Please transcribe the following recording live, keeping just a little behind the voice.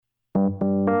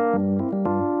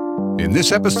In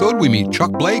this episode, we meet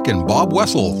Chuck Blake and Bob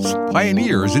Wessels,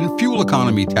 pioneers in fuel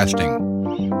economy testing.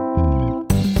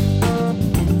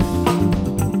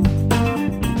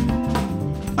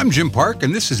 I'm Jim Park,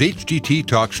 and this is HDT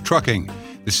Talks Trucking.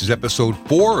 This is episode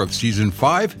 4 of season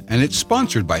 5, and it's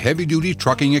sponsored by Heavy Duty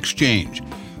Trucking Exchange.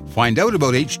 Find out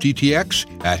about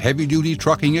HDTX at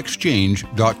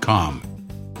heavydutytruckingexchange.com.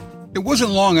 It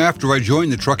wasn't long after I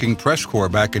joined the Trucking Press Corps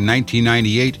back in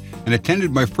 1998 and attended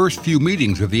my first few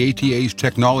meetings of the ATA's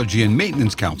Technology and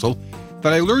Maintenance Council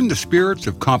that I learned the spirits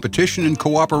of competition and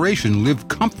cooperation live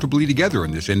comfortably together in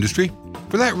this industry.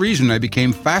 For that reason, I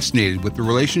became fascinated with the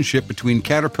relationship between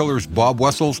Caterpillar's Bob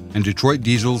Wessels and Detroit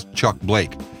Diesel's Chuck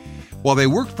Blake. While they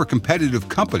worked for competitive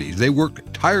companies, they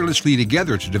worked tirelessly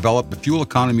together to develop the fuel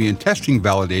economy and testing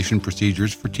validation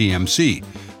procedures for TMC,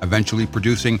 eventually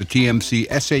producing the TMC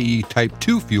SAE Type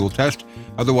 2 fuel test,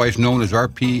 otherwise known as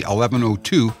RP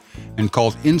 1102, and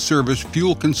called In-Service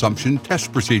Fuel Consumption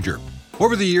Test Procedure.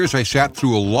 Over the years, I sat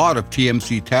through a lot of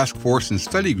TMC task force and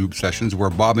study group sessions where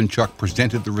Bob and Chuck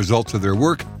presented the results of their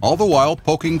work, all the while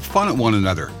poking fun at one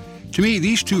another. To me,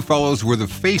 these two fellows were the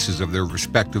faces of their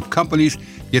respective companies,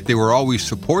 yet they were always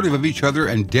supportive of each other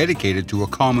and dedicated to a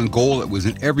common goal that was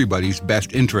in everybody's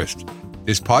best interest.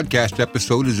 This podcast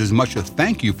episode is as much a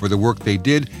thank you for the work they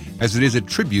did as it is a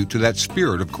tribute to that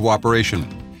spirit of cooperation.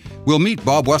 We'll meet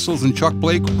Bob Wessels and Chuck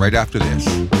Blake right after this.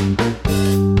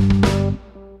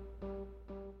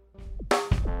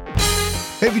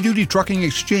 Heavy Duty Trucking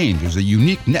Exchange is a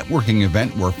unique networking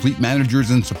event where fleet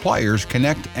managers and suppliers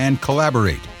connect and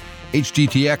collaborate.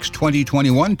 HDTX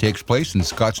 2021 takes place in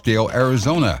Scottsdale,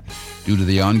 Arizona. Due to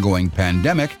the ongoing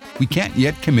pandemic, we can't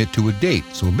yet commit to a date,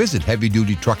 so visit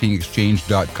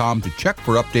heavydutytruckingexchange.com to check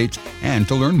for updates and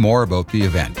to learn more about the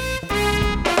event.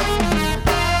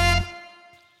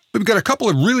 We've got a couple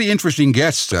of really interesting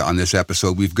guests on this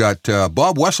episode. We've got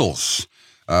Bob Wessels,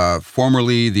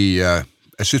 formerly the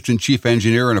Assistant Chief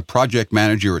Engineer and a Project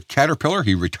Manager at Caterpillar.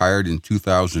 He retired in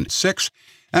 2006.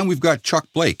 And we've got Chuck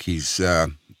Blake. He's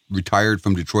retired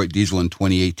from Detroit Diesel in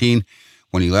 2018.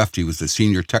 When he left, he was the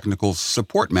Senior Technical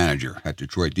Support Manager at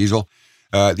Detroit Diesel.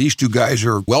 These two guys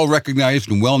are well recognized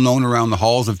and well known around the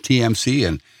halls of TMC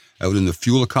and out in the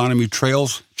fuel economy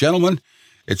trails. Gentlemen,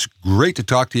 it's great to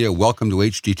talk to you. Welcome to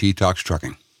HDT Talks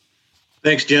Trucking.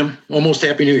 Thanks, Jim. Almost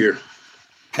Happy New Year.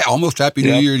 Almost Happy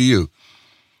New Year to you.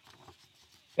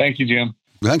 Thank you, Jim.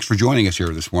 Thanks for joining us here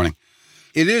this morning.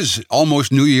 It is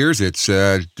almost New Year's. It's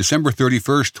December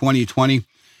 31st, 2020.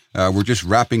 We're just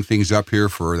wrapping things up here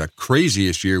for the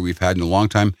craziest year we've had in a long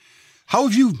time. How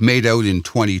have you made out in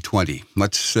 2020?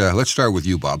 Let's start with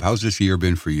you, Bob. How's this year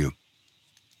been for you?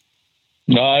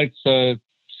 No, it's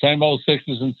same old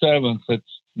sixes and sevens. It's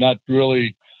not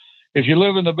really, if you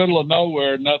live in the middle of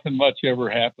nowhere, nothing much ever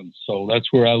happens. So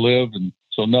that's where I live, and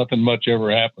so nothing much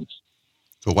ever happens.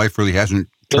 So life really hasn't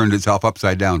turned itself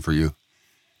upside down for you?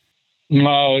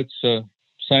 No, it's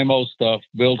same old stuff.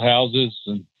 Build houses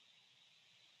and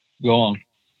go on.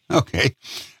 Okay.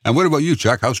 And what about you,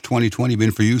 Chuck? How's 2020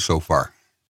 been for you so far?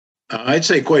 I'd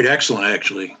say quite excellent,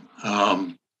 actually.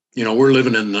 We're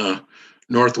living in the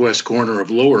northwest corner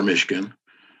of Lower Michigan.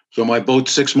 So my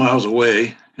boat's 6 miles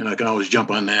away, and I can always jump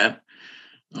on that.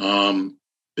 Been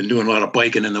doing a lot of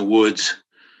biking in the woods,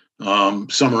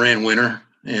 summer and winter.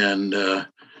 And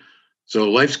so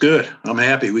life's good. I'm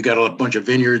happy. We got a bunch of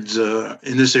vineyards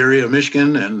in this area of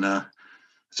Michigan, and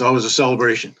it's always a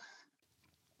celebration.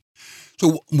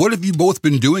 So what have you both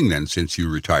been doing then since you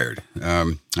retired?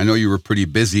 I know you were pretty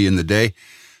busy in the day.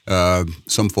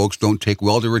 Some folks don't take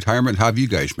well to retirement. How have you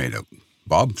guys made out?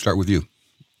 Bob, start with you.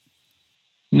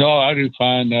 No, I do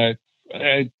fine.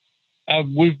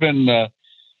 We've been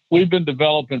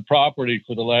developing property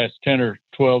for the last 10 or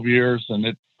 12 years, and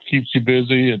it keeps you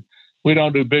busy. And we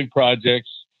don't do big projects,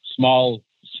 small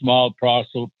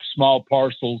parcels,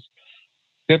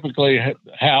 typically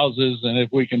houses. And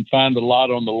if we can find a lot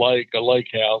on the lake, a lake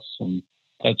house, and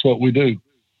that's what we do.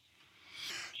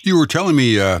 You were telling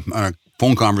me on a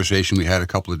phone conversation we had a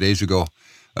couple of days ago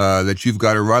that you've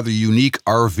got a rather unique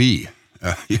RV,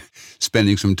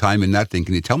 spending some time in that thing.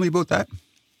 Can you tell me about that?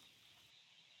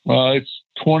 Well, it's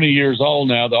 20 years old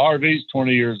now. The RV's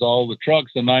 20 years old. The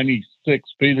truck's a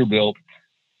 96 Peterbilt.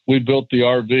 We built the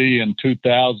RV in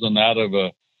 2000 out of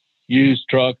a used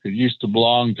truck that used to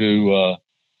belong to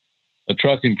a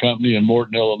trucking company in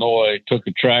Morton, Illinois. Took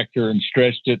a tractor and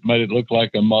stretched it, made it look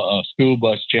like a school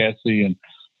bus chassis, and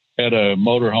had a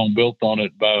motorhome built on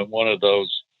it by one of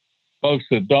those folks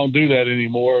that don't do that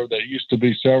anymore. There used to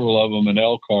be several of them in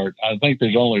Elkhart. I think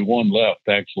there's only one left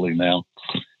actually now.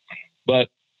 But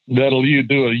you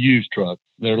do a used truck.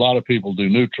 there are a lot of people do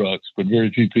new trucks, but very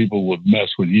few people would mess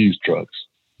with used trucks.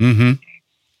 Mm-hmm.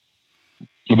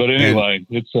 But anyway,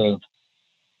 it's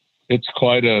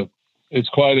quite a,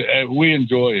 we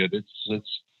enjoy it.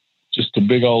 It's just a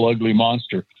big old ugly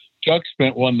monster. Chuck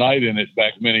spent one night in it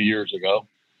back many years ago.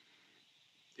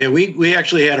 Yeah, we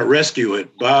actually had to rescue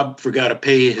it. Bob forgot to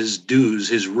pay his dues,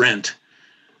 his rent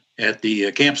at the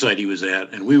campsite he was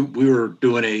at. And we were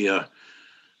doing a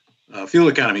fuel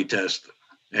economy test,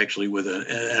 actually, with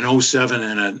an 07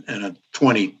 and a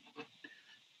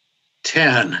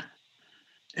 2010.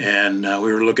 And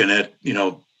we were looking at,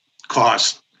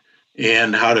 cost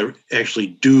and how to actually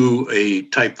do a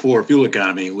Type 4 fuel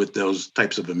economy with those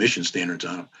types of emission standards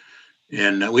on them.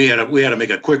 And we had to make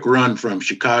a quick run from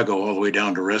Chicago all the way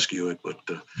down to rescue it. But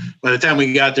by the time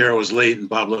we got there, it was late, and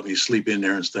Bob let me sleep in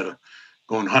there instead of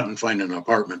going hunting, finding an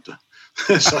apartment.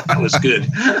 So that was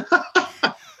good.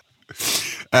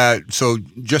 So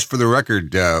just for the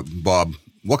record, Bob,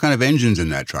 what kind of engine's in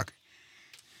that truck?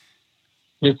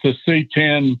 It's a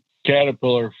C10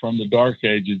 Caterpillar from the Dark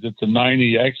Ages. It's a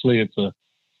 90. Actually, it's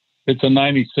a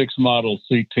 96 model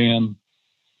C10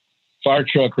 fire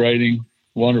truck rating.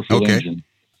 Wonderful engine.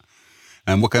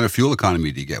 And what kind of fuel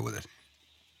economy do you get with it?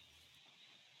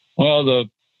 Well, the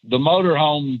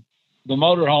motorhome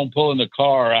pulling the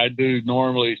car, I do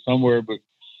normally somewhere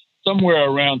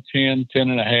around 10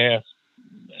 and a half.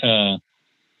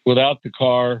 Without the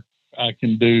car, I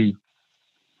can do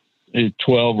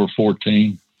 12 or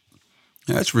 14.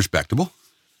 Yeah, that's respectable.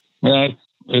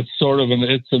 It's sort of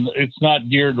it's not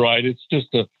geared right. It's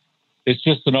just an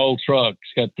old truck.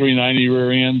 It's got 390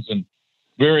 rear ends and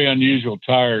very unusual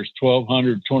tires,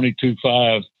 1200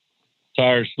 22.5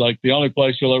 tires. Like the only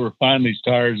place you'll ever find these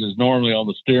tires is normally on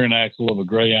the steering axle of a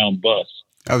Greyhound bus.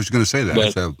 I was going to say that.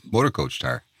 It's a motor coach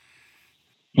tire.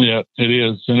 Yeah, it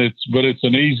is. And it's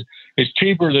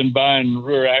cheaper than buying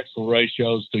rear axle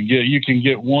ratios to get. You can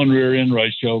get one rear end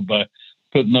ratio by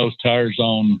putting those tires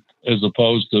on as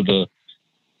opposed to the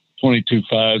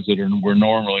 22.5s that were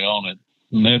normally on it.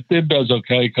 And it does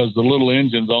okay because the little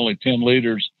engine's only 10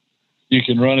 liters. You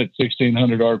can run at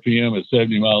 1,600 RPM at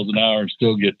 70 miles an hour and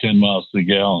still get 10 miles to the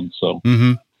gallon. So,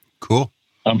 cool.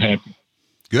 I'm happy.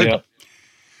 Good. Yeah.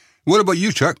 What about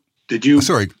you, Chuck? Did you?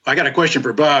 Sorry, I got a question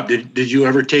for Bob. Did you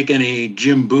ever take any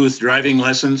Jim Booth driving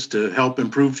lessons to help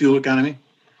improve fuel economy?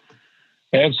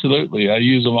 Absolutely, I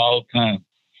use them all the time.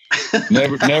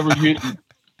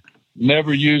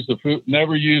 Never use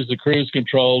the cruise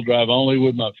control. Drive only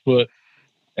with my foot.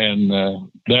 And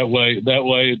that way,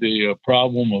 the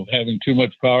problem of having too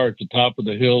much power at the top of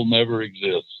the hill never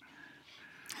exists.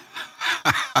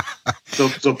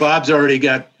 So Bob's already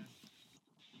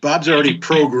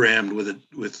programmed with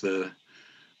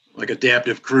like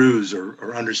adaptive cruise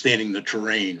or understanding the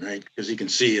terrain, right? Because he can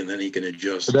see and then he can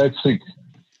adjust. That's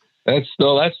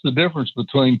the difference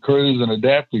between cruise and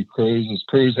adaptive cruise. Is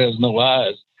cruise has no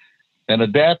eyes, and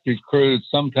adaptive cruise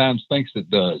sometimes thinks it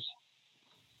does.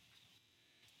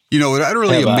 It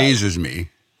utterly amazes me,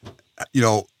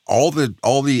 all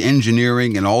the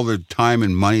engineering and all the time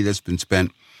and money that's been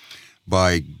spent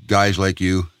by guys like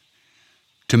you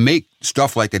to make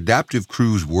stuff like adaptive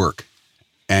cruise work.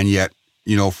 And yet,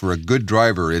 for a good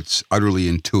driver, it's utterly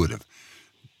intuitive.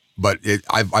 But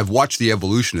I've watched the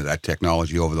evolution of that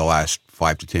technology over the last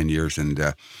 5 to 10 years. And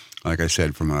like I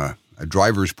said, from a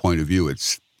driver's point of view,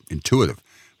 it's intuitive.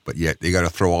 But yet they got to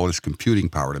throw all this computing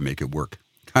power to make it work.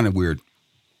 Kind of weird.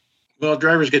 Well,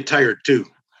 drivers get tired too.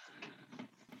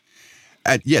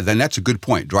 Then that's a good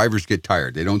point. Drivers get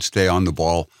tired. They don't stay on the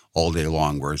ball all day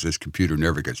long, whereas this computer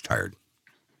never gets tired.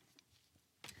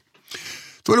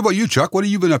 So what about you, Chuck? What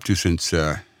have you been up to since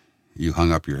you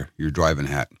hung up your driving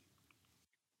hat?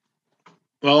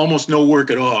 Well, almost no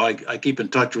work at all. I keep in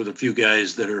touch with a few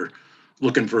guys that are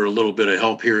looking for a little bit of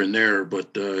help here and there, but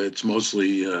it's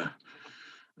mostly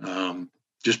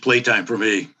just playtime for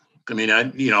me. I mean,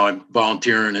 I'm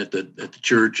volunteering at the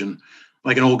church, and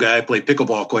like an old guy, I play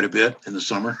pickleball quite a bit in the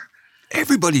summer.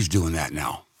 Everybody's doing that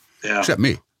now, except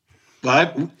me.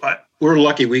 But we're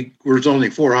lucky. There's only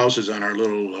 4 houses on our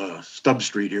little stub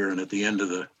street here, and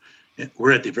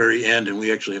we're at the very end, and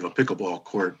we actually have a pickleball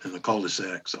court in the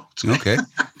cul-de-sac. So okay,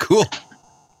 cool.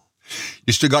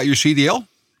 You still got your CDL?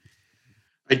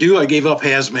 I do. I gave up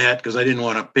hazmat because I didn't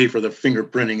want to pay for the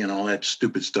fingerprinting and all that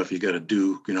stupid stuff you got to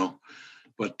do,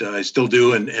 But I still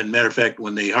do. And matter of fact,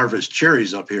 when they harvest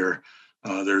cherries up here,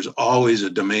 there's always a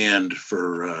demand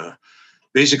for,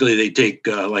 basically they take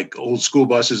like old school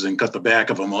buses and cut the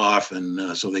back of them off.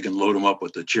 And so they can load them up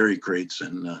with the cherry crates.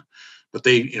 And, but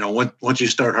they, once you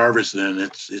start harvesting,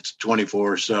 it's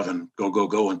 24/7,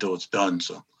 go until it's done.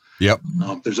 So Yep.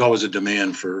 There's always a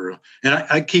demand for, and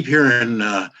I keep hearing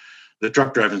the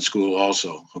truck driving school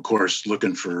also, of course,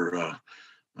 looking for,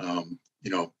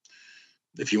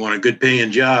 if you want a good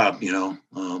paying job,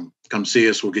 come see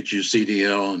us. We'll get you a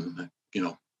CDL and,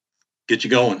 get you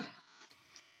going.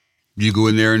 You go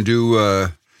in there and do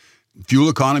fuel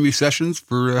economy sessions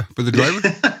for the driver?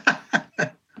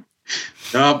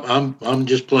 No, I'm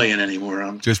just playing anymore.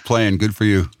 I'm just playing. Good for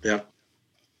you. Yeah.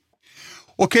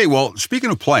 Okay, well, speaking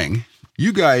of playing,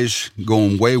 you guys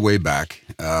going way, way back.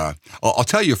 I'll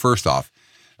tell you first off,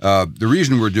 the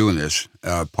reason we're doing this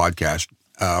podcast,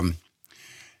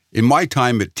 in my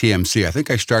time at TMC, I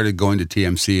think I started going to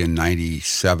TMC in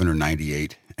 97 or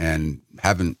 98 and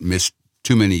haven't missed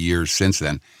too many years since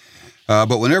then.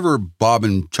 But whenever Bob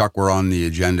and Chuck were on the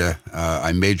agenda,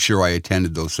 I made sure I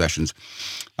attended those sessions.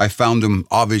 I found them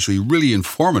obviously really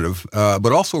informative,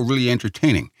 but also really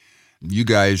entertaining. You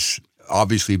guys,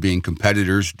 obviously being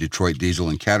competitors, Detroit Diesel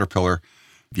and Caterpillar,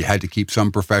 you had to keep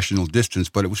some professional distance,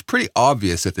 but it was pretty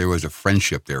obvious that there was a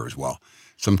friendship there as well,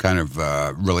 some kind of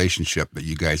relationship that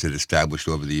you guys had established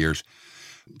over the years.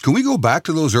 Can we go back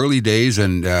to those early days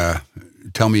and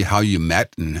tell me how you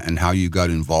met and how you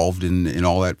got involved in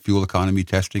all that fuel economy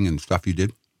testing and stuff you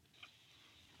did?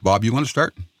 Bob, you want to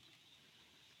start?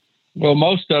 Well,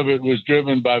 most of it was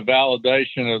driven by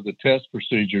validation of the test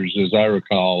procedures, as I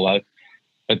recall. I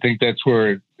think that's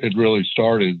where it really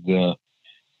started,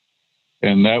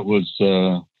 and that was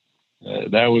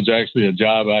actually a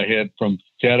job I had from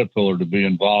Caterpillar to be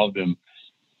involved in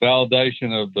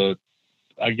validation of the.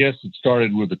 I guess it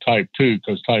started with the Type 2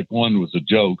 because Type 1 was a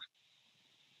joke.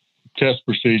 Test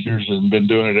procedures, and been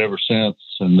doing it ever since.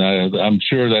 And I'm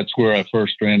sure that's where I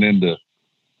first ran into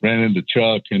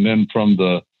Chuck, and then from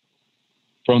the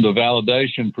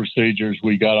validation procedures,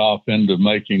 we got off into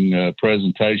making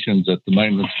presentations at the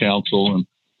Maintenance Council, and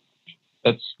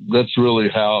that's really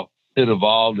how it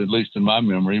evolved, at least in my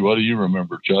memory. What do you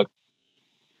remember, Chuck?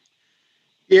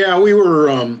 Yeah, we were.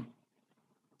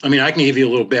 I can give you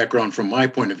a little background from my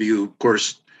point of view. Of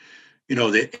course,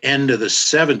 the end of the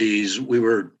 70s, we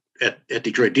were at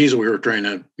Detroit Diesel. We were trying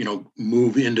to,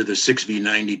 move into the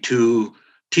 6V92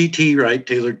 TT, right,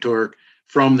 tailored torque,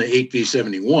 from the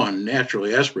 8V71,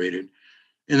 naturally aspirated.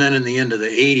 And then in the end of the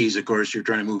 80s, of course, you're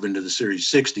trying to move into the Series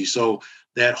 60. So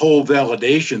that whole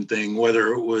validation thing,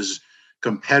 whether it was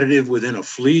competitive within a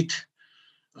fleet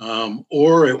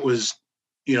or it was,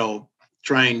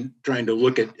 trying to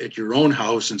look at your own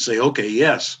house and say, okay,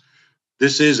 yes,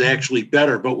 this is actually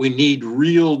better, but we need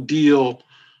real deal,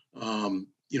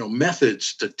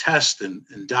 methods to test and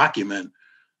document,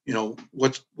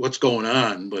 what's going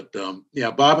on. But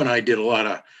Bob and I did a lot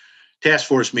of task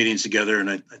force meetings together, and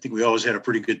I think we always had a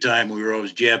pretty good time. We were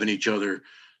always jabbing each other.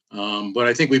 But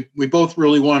I think we both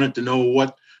really wanted to know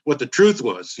what the truth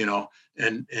was,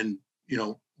 and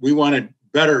we wanted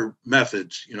better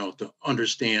methods, to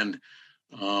understand,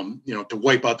 to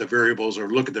wipe out the variables or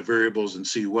look at the variables and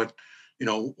see what's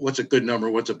a good number,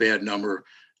 what's a bad number.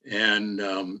 And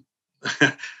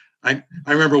I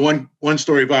remember one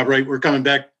story, Bob, right? We're coming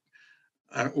back,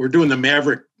 we're doing the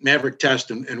Maverick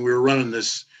test, and we were running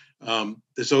this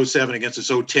 07 against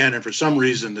this 010. And for some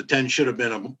reason, the 10 should have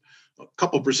been a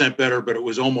couple percent better, but it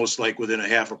was almost like within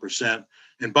 0.5%.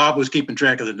 And Bob was keeping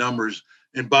track of the numbers,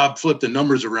 and Bob flipped the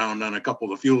numbers around on a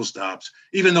couple of fuel stops,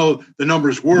 even though the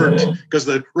numbers worked because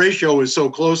the ratio was so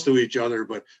close to each other.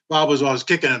 But Bob was always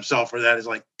kicking himself for that. He's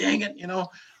like, dang it,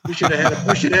 we should have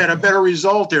had a better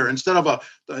result here instead of a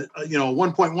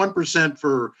 1.1%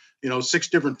 for 6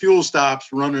 different fuel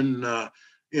stops running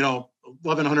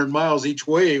 1,100 miles each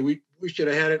way. We should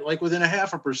have had it like within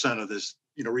 0.5% of this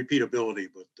repeatability.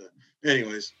 But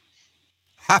anyways,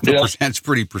 0.5% is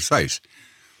pretty precise.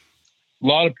 A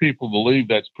lot of people believe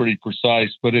that's pretty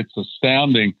precise, but it's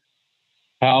astounding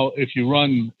how if you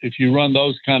run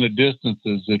those kind of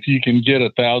distances, if you can get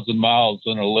 1,000 miles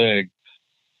in a leg,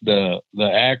 the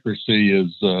accuracy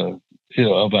is of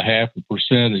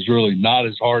 0.5% is really not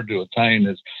as hard to attain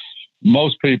as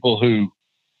most people who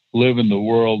live in the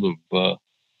world of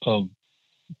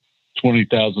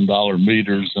 $20,000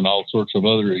 meters and all sorts of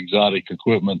other exotic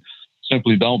equipment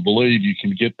simply don't believe you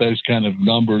can get those kind of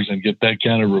numbers and get that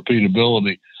kind of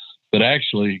repeatability. But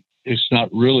actually, it's not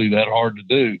really that hard to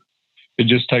do. It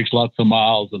just takes lots of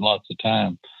miles and lots of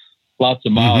time. Lots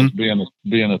of miles being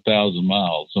 1,000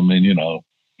 miles. I mean,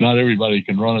 not everybody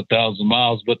can run 1,000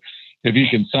 miles, but if you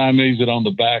can Siamese it on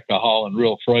the back of hauling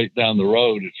real freight down the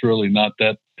road, it's really not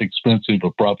that expensive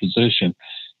a proposition.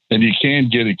 And you can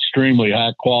get extremely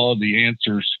high quality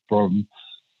answers from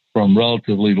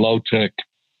relatively low tech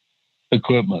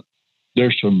equipment.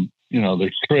 There's some,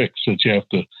 there's tricks that you have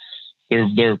to,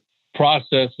 they're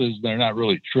processes. They're not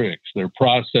really tricks. They're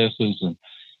processes and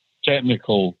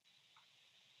technical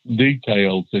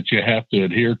details that you have to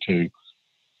adhere to.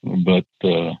 But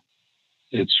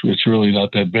it's really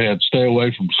not that bad. Stay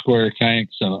away from square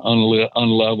tanks and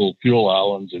unlevel fuel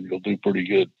islands, and you'll do pretty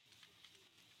good.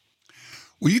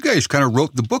 Well, you guys kind of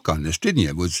wrote the book on this, didn't you?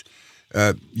 It was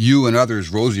you and others,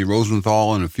 Rosie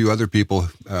Rosenthal and a few other people,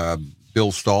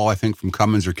 Bill Stahl, I think, from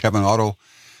Cummins, or Kevin Otto.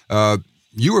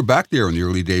 You were back there in the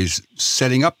early days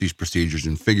setting up these procedures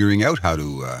and figuring out how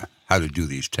to do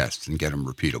these tests and get them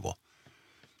repeatable.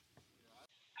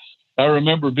 I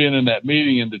remember being in that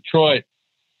meeting in Detroit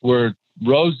where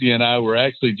Rosie and I were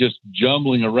actually just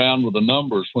jumbling around with the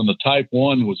numbers when the Type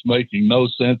 1 was making no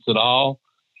sense at all.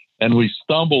 And we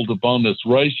stumbled upon this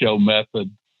ratio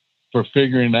method for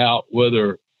figuring out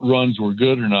whether runs were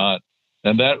good or not.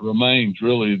 And that remains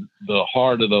really the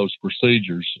heart of those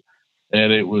procedures.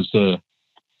 And it was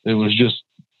just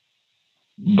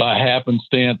by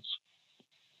happenstance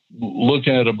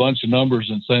looking at a bunch of numbers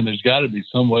and saying there's got to be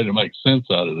some way to make sense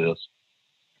out of this.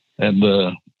 And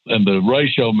the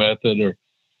ratio method, or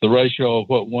the ratio of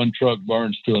what one truck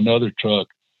burns to another truck,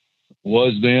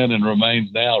 was then and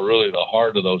remains now really the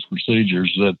heart of those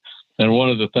procedures. And one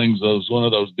of the things, one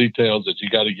of those details that you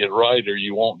got to get right, or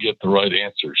you won't get the right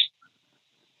answers.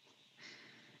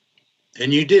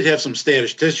 And you did have some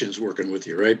statisticians working with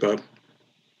you, right, Bob?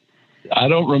 I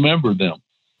don't remember them.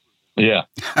 Yeah.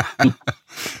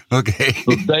 Okay.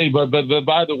 But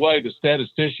by the way, the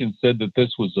statistician said that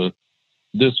this was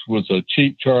a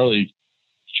cheap Charlie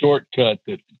shortcut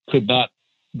that could not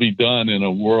be done in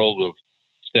a world of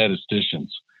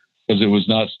statisticians because it was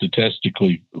not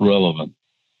statistically relevant.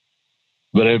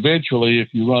 But eventually,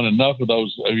 if you run enough of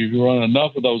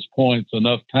those points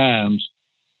enough times,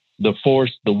 the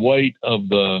weight of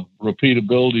the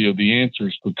repeatability of the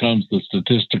answers becomes the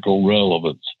statistical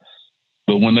relevance.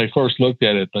 But when they first looked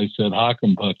at it, they said,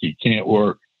 "Hockenpucky, can't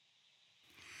work."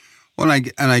 Well,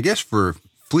 and I guess for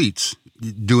fleets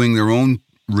doing their own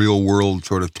real world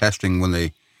sort of testing when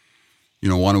they,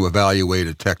 want to evaluate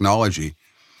a technology,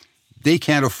 they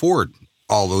can't afford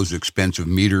all those expensive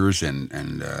meters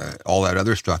and all that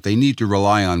other stuff. They need to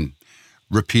rely on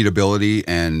repeatability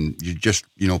and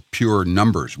pure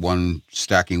numbers, one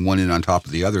stacking one in on top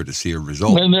of the other to see a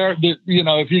result. And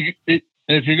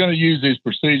if you're going to use these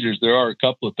procedures, there are a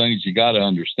couple of things you got to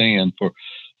understand.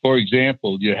 For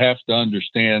example, you have to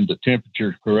understand the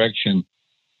temperature correction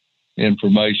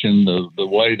information, the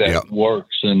way that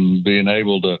works, and being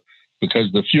able to,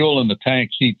 because the fuel in the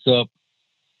tank heats up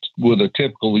with a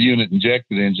typical unit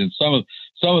injected engine. Some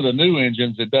of the new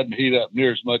engines, it doesn't heat up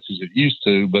near as much as it used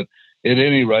to, but at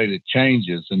any rate, it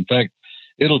changes. In fact,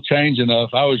 it'll change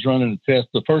enough. I was running a test.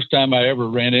 The first time I ever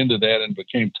ran into that and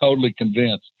became totally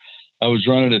convinced, I was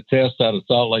running a test out of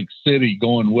Salt Lake City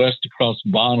going west across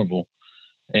Bonneville,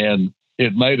 and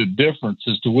it made a difference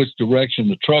as to which direction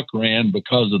the truck ran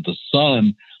because of the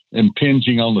sun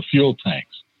impinging on the fuel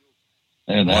tanks.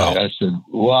 And wow. I said,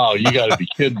 wow, you got to be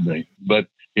kidding me. But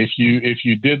if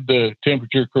you did the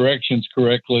temperature corrections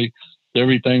correctly,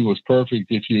 everything was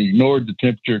perfect. If you ignored the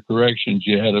temperature corrections,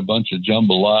 you had a bunch of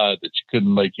jambalaya that you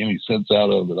couldn't make any sense out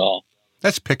of at all.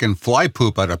 That's picking fly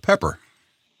poop out of pepper.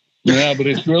 Yeah, but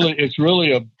it's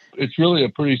really a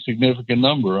pretty significant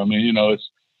number. I mean, it's,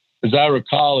 as I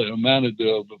recall, it amounted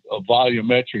to a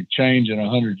volumetric change in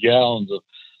 100 gallons of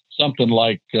something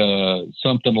like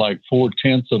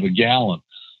 0.4 of a gallon.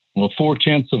 Well,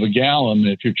 0.4 of a gallon,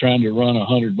 if you're trying to run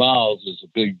 100 miles, is a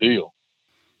big deal.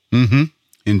 Mm-hmm.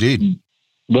 Indeed.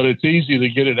 But it's easy to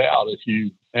get it out if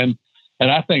you, and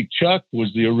I think Chuck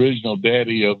was the original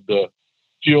daddy of the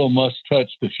fuel must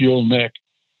touch the fuel neck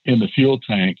in the fuel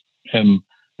tank. And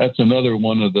that's another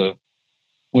one of the,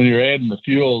 when you're adding the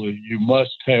fuel, you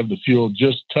must have the fuel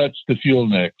just touch the fuel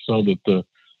neck so that the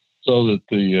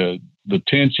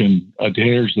tension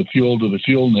adheres the fuel to the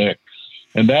fuel neck.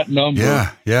 And that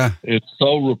number, it's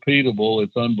so repeatable,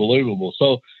 it's unbelievable.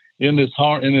 So in this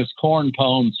corn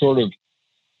pone sort of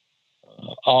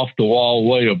off the wall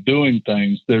way of doing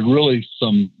things, there's really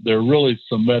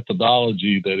some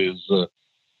methodology that is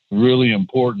really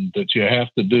important that you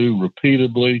have to do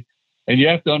repeatedly, and you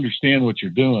have to understand what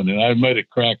you're doing. And I made a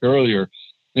crack earlier.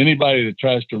 Anybody that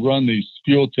tries to run these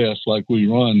fuel tests like we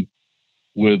run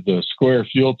with the square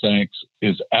fuel tanks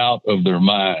is out of their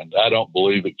mind. I don't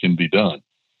believe it can be done.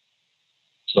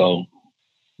 So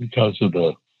because of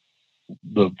the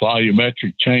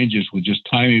volumetric changes with just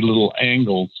tiny little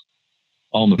angles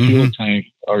on the fuel tank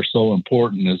are so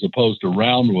important, as opposed to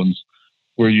round ones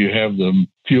where you have the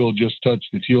fuel just touch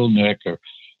the fuel neck, are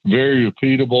very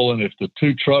repeatable. And if the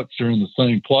two trucks are in the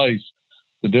same place,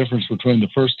 the difference between the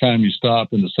first time you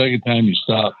stop and the second time you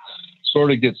stop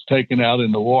sort of gets taken out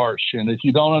in the wash. And if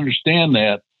you don't understand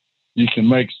that, you can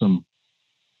make some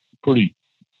pretty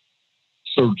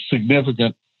sort of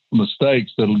significant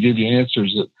mistakes that'll give you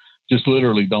answers that just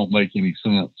literally don't make any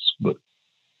sense. But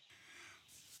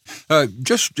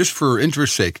just for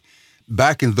interest's sake,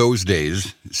 back in those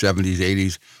days, 70s,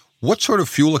 80s, what sort of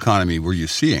fuel economy were you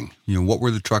seeing? What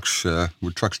were the trucks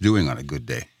doing on a good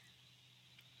day?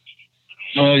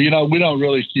 We don't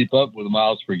really keep up with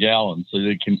miles per gallon, so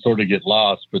they can sort of get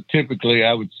lost. But typically,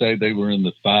 I would say they were in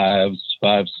the 5s,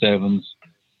 7s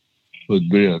would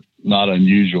be a not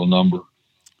unusual number.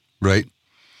 Right.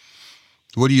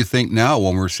 What do you think now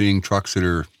when we're seeing trucks that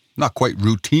are not quite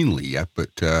routinely yet,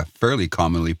 but fairly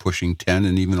commonly pushing 10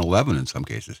 and even 11 in some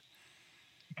cases?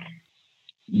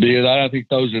 I think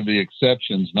those are the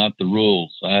exceptions, not the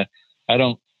rules. I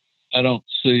still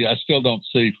don't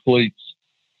see fleets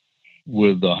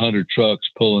with 100 trucks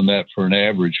pulling that for an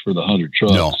average for the 100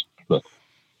 trucks. No. But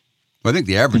I think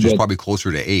the average is probably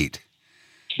closer to 8.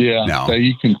 Yeah, now. So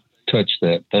you can touch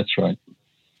that. That's right.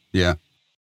 Yeah.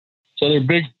 So they're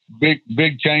big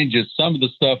changes. Some of the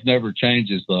stuff never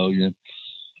changes, though.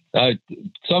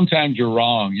 Sometimes you're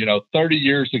wrong. 30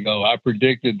 years ago, I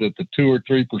predicted that the 2 or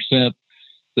 3%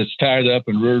 that's tied up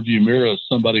in rearview mirrors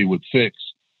somebody would fix,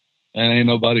 and ain't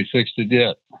nobody fixed it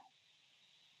yet.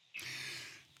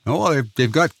 Oh, well,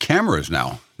 they've got cameras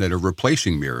now that are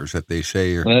replacing mirrors that they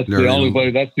say are. That's the only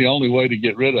way. That's the only way to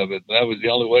get rid of it. That was the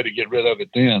only way to get rid of it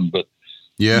then. But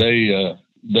yeah,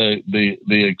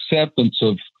 the acceptance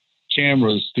of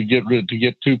cameras to get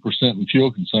 2% in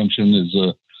fuel consumption is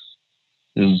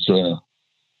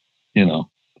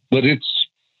but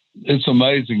it's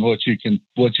amazing what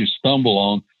you stumble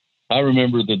on. I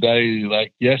remember the day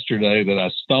like yesterday that I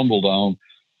stumbled on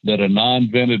that a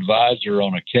non-vented visor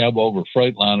on a cab over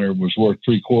Freightliner was worth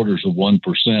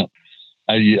 0.75%.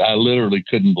 I literally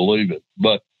couldn't believe it,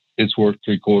 but it's worth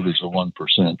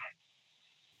 0.75%.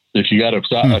 If you got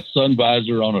a sun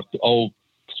visor on an old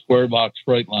square box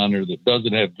Freightliner that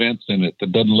doesn't have vents in it,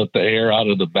 that doesn't let the air out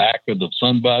of the back of the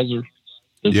sun visor,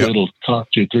 it'll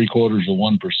cost you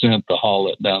 0.75% to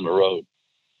haul it down the road.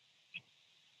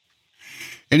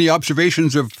 Any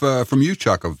observations from you,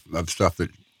 Chuck, of stuff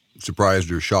that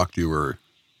surprised or shocked you, or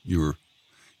you were,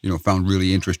 found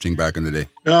really interesting back in the day?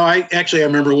 No, I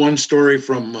remember one story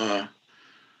from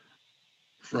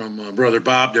Brother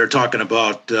Bob. They're talking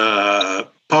about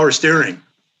power steering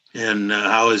and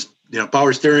how his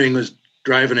power steering was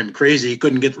driving him crazy. He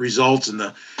couldn't get the results, and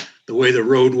the way the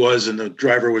road was, and the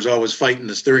driver was always fighting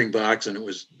the steering box, and it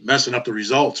was messing up the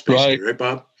results, basically, right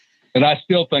Bob? And I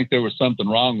still think there was something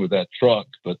wrong with that truck,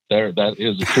 but that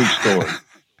is a true story.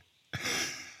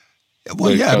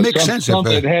 Well, yeah, it makes sense.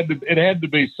 It had to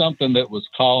be something that was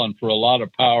calling for a lot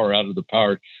of power out of the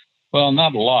power. Well,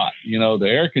 not a lot. The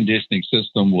air conditioning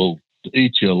system will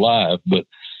eat you alive, but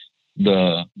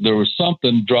there was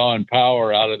something drawing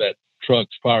power out of that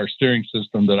truck's power steering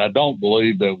system that I don't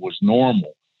believe that was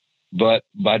normal. But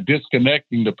by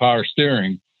disconnecting the power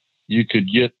steering, you could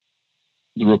get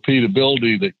the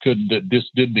repeatability that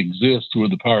just didn't exist with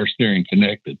the power steering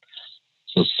connected.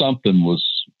 So something was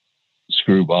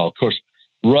screwball. Of course,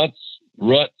 ruts,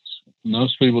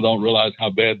 most people don't realize how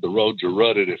bad the roads are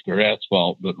rutted if they're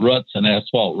asphalt, but ruts and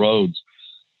asphalt roads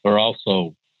are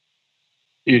also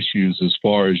issues as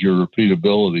far as your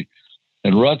repeatability.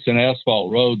 And ruts and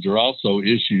asphalt roads are also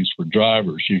issues for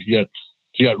drivers. If you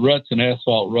got ruts and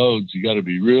asphalt roads, you got to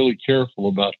be really careful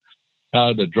about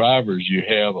how the drivers you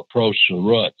have approach the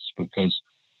ruts, because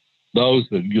those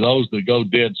that go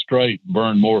dead straight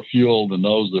burn more fuel than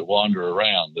those that wander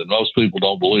around. And most people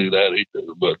don't believe that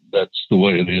either, but that's the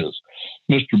way it is.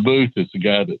 Mr. Booth is the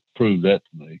guy that proved that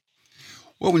to me.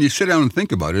 Well, when you sit down and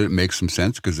think about it, it makes some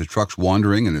sense, because the truck's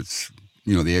wandering and it's,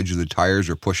 the edge of the tires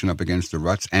are pushing up against the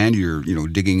ruts, and you're,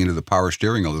 digging into the power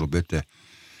steering a little bit to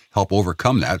help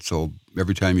overcome that. So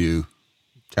every time you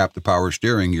tap the power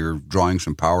steering, you're drawing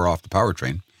some power off the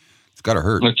powertrain. It's got to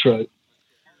hurt. That's right.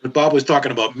 But Bob was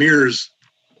talking about mirrors,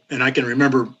 and I can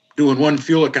remember doing one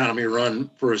fuel economy run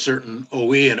for a certain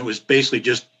OE, and it was basically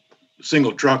just a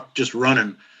single truck just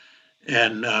running.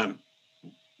 And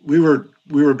we were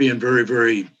being very,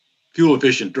 very fuel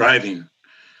efficient driving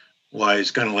wise,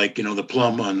 kind of like, the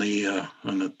plum on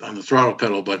the throttle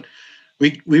pedal. But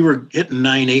we were hitting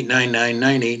 9899,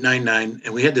 9899,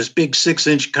 and we had this big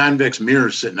 6-inch convex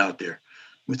mirror sitting out there.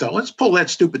 We thought, let's pull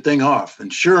that stupid thing off.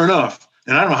 And sure enough,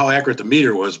 and I don't know how accurate the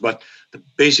meter was, but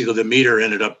basically the meter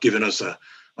ended up giving us a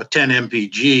 10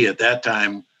 mpg at that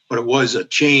time, but it was a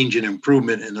change and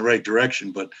improvement in the right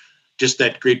direction. But just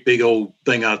that great big old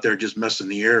thing out there just messing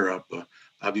the air up.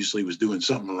 obviously was doing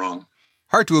something wrong.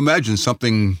 Hard to imagine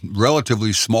something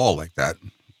relatively small like that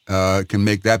can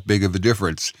make that big of a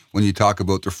difference when you talk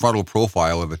about the frontal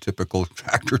profile of a typical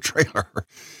tractor trailer.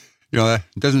 That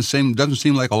doesn't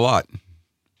seem like a lot.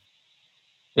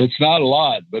 It's not a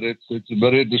lot, but it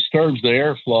disturbs the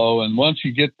airflow. And once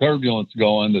you get turbulence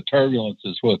going, the turbulence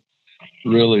is what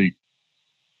really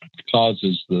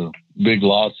causes the big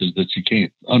losses that you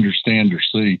can't understand or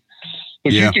see.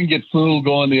 But you can get fooled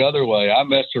going the other way. I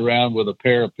messed around with a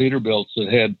pair of Peterbilts that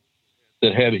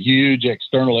had huge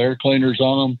external air cleaners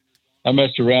on them. I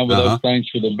messed around with those things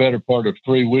for the better part of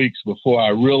 3 weeks before I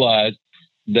realized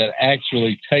that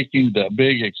actually taking the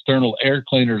big external air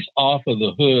cleaners off of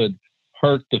the hood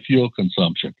hurt the fuel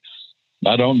consumption.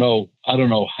 I don't know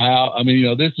how. I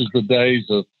mean, this is the days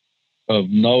of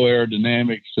no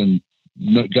aerodynamics and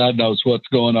God knows what's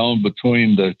going on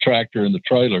between the tractor and the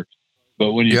trailer.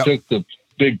 But when you took the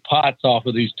big pots off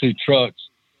of these two trucks,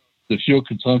 the fuel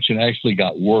consumption actually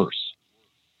got worse.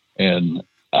 And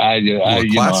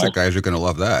classic guys are going to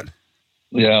love that.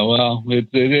 Yeah, well,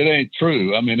 it ain't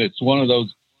true. I mean, it's one of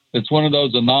those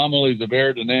anomalies of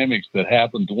aerodynamics that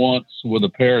happened once with a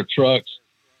pair of trucks.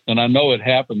 And I know it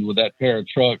happened with that pair of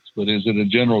trucks, but is it a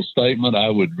general statement? I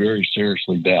would very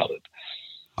seriously doubt it.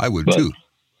 I would too.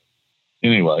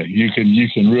 Anyway, you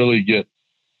can really get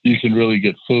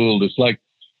fooled. It's like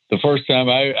the first time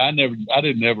I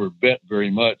didn't ever bet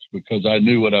very much because I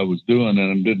knew what I was doing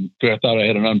and I thought I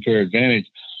had an unfair advantage.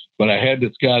 But I had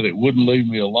this guy that wouldn't leave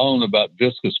me alone about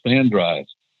viscous fan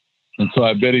drives. And so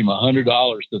I bet him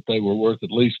 $100 that they were worth at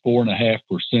least 4.5%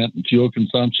 in fuel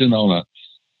consumption on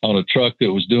a truck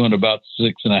that was doing about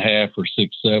 6.5 or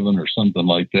 6.7 or something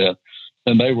like that.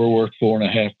 And they were worth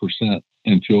 4.5%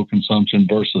 in fuel consumption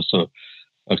versus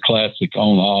a classic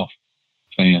on-off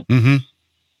fan. Mm-hmm.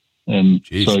 And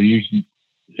so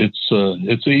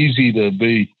it's easy to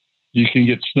be, you can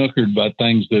get snookered by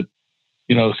things that,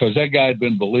 because that guy had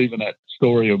been believing that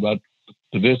story about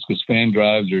the viscous fan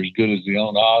drives are as good as the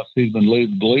on-off. He's been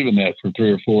believing that for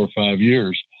 3 or 4 or 5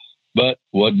 years, but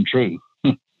wasn't true.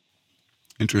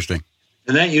 Interesting.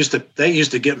 And that used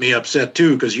to get me upset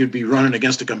too, because you'd be running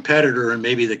against a competitor and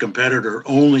maybe the competitor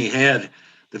only had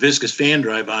the viscous fan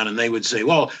drive on, and they would say,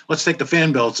 well, let's take the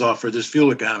fan belts off for this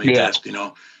fuel economy test,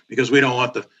 because we don't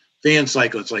want the fan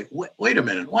cycle. It's like, wait a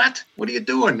minute, what are you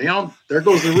doing? There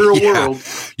goes the real world.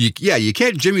 You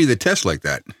can't jimmy the test like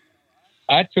that.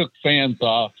 I took fans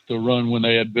off to run when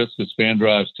they had viscous fan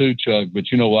drives too, Chuck,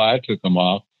 but you know why I took them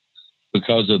off?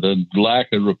 Because of the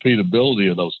lack of repeatability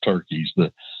of those turkeys.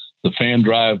 The fan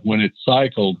drive, when it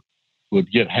cycled, would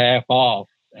get half off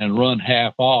and run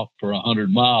half off for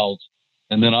 100 miles.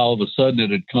 And then all of a sudden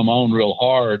it'd come on real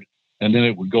hard and then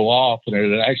it would go off and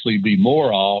it'd actually be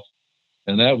more off.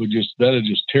 And that'd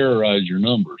just terrorize your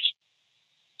numbers.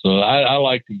 So I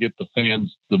like to get the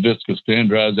viscous fan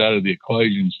drives out of the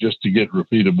equations just to get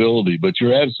repeatability. But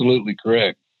you're absolutely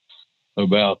correct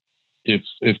about if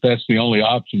that's the only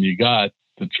option you got,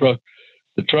 the truck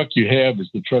you have is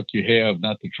the truck you have,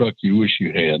 not the truck you wish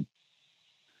you had.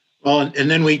 Well,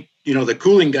 and then the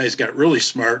cooling guys got really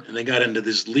smart and they got into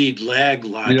this lead lag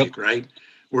logic, right?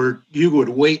 Where you would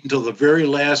wait until the very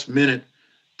last minute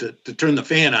to turn the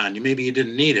fan on. Maybe you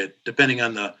didn't need it, depending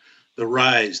on the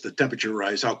rise, the temperature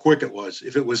rise, how quick it was.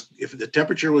 If the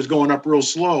temperature was going up real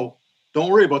slow, don't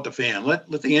worry about the fan. Let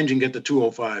the engine get to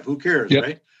 205. Who cares,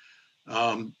 right?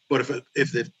 But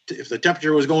if the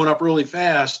temperature was going up really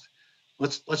fast,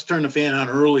 let's turn the fan on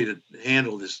early to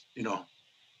handle this,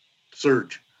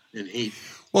 surge in heat.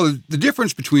 Well, the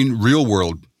difference between real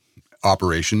world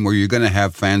operation, where you're going to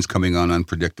have fans coming on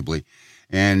unpredictably,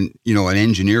 and an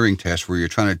engineering test where you're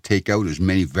trying to take out as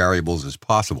many variables as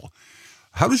possible.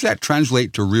 How does that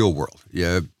translate to real world?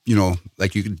 Yeah,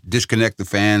 like you can disconnect the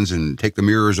fans and take the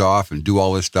mirrors off and do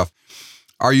all this stuff.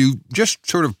 Are you just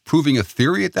sort of proving a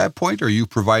theory at that point, or are you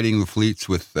providing the fleets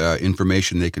with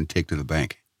information they can take to the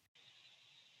bank?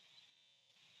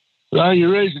 Well,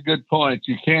 you raise a good point.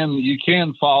 You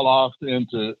can fall off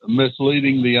into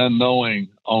misleading the unknowing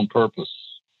on purpose.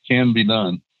 Can be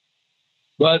done.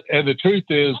 But the truth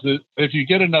is that if you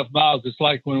get enough miles, it's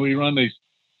like when we run these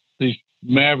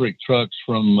Maverick trucks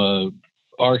from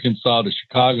Arkansas to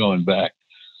Chicago and back.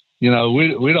 We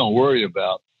don't worry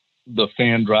about the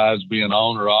fan drives being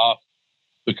on or off,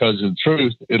 because in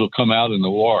truth, it'll come out in the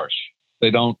wash.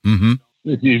 They don't. Mm-hmm.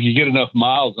 If you get enough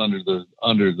miles in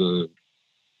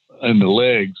the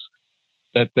legs,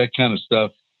 that kind of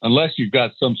stuff, unless you've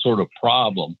got some sort of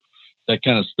problem, that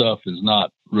kind of stuff is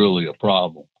not really a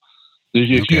problem.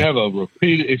 If you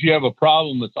have a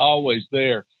problem that's always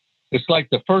there, it's like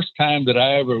the first time that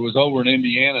I ever was over in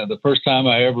Indiana, the first time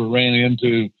I ever ran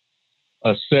into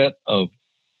a set of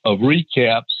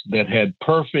recaps that had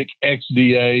perfect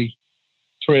XDA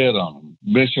tread on them,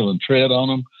 Michelin tread on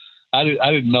them. I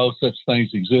didn't know such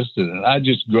things existed. And I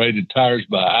just graded tires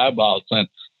by eyeball saying,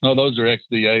 no, those are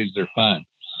XDAs. They're fine.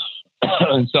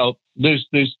 And so this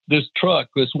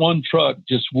one truck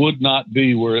just would not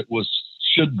be where it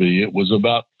should be. It was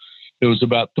about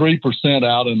 3%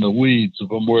 out in the weeds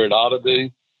from where it ought to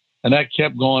be. And that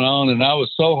kept going on. And I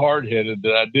was so hard-headed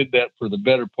that I did that for the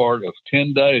better part of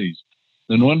 10 days.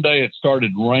 Then one day it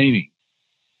started raining.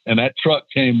 And that truck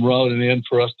came rolling in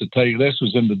for us to take. This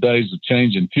was in the days of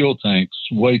changing fuel tanks,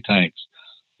 weigh tanks.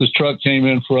 This truck came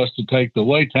in for us to take the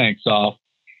weigh tanks off,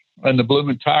 and the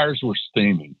blooming tires were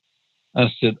steaming.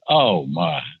 I said, "Oh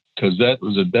my!" Because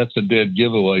that's a dead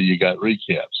giveaway. You got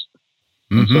recaps.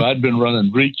 Mm-hmm. So I'd been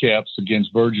running recaps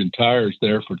against virgin tires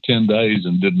there for 10 days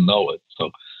and didn't know it. So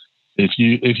if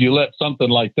you let something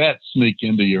like that sneak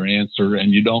into your answer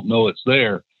and you don't know it's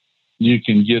there, you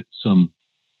can get some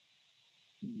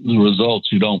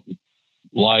results you don't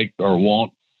like or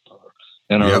want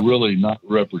and are really not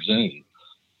representative.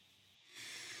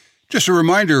 Just a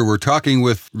reminder, we're talking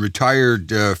with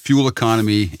retired fuel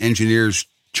economy engineers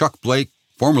Chuck Blake,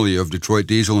 formerly of Detroit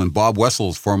Diesel, and Bob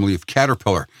Wessels, formerly of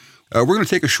Caterpillar. We're going to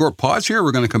take a short pause here.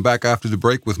 We're going to come back after the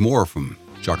break with more from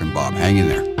Chuck and Bob. Hang in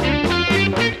there.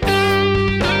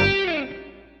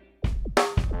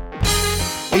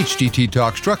 HDT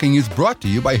Talks Trucking is brought to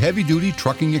you by Heavy Duty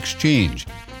Trucking Exchange,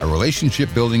 a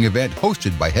relationship-building event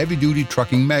hosted by Heavy Duty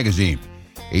Trucking Magazine.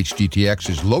 HDTX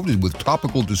is loaded with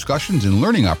topical discussions and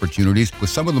learning opportunities with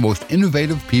some of the most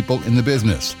innovative people in the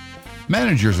business.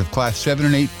 Managers of Class 7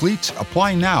 and 8 fleets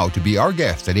apply now to be our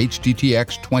guest at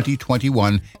HDTX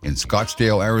 2021 in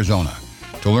Scottsdale, Arizona.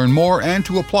 To learn more and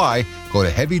to apply, go to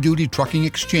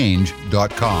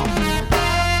heavydutytruckingexchange.com.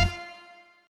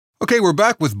 Okay, we're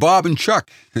back with Bob and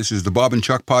Chuck. This is the Bob and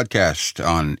Chuck podcast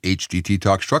on HDT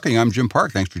Talks Trucking. I'm Jim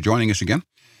Park. Thanks for joining us again.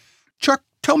 Chuck,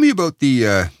 tell me about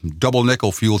the double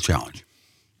nickel fuel challenge.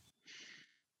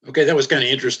 Okay, that was kind of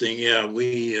interesting. Yeah,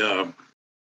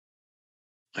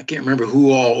 I can't remember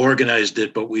who all organized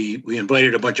it, but we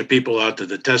invited a bunch of people out to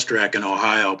the test track in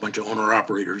Ohio, a bunch of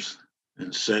owner-operators,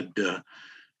 and said,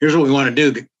 here's what we want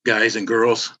to do, guys and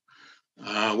girls.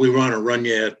 We want to run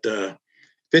you at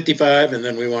 55, and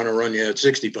then we want to run you at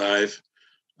 65.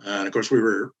 And of course, we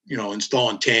were,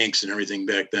 installing tanks and everything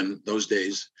back then, those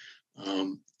days.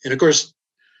 And of course,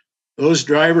 those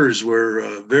drivers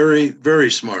were very,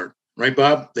 very smart, right,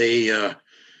 Bob? They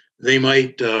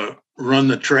might run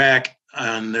the track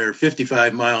on their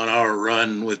 55-mile-an-hour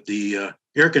run with the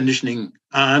air conditioning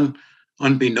on,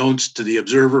 unbeknownst to the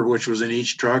observer, which was in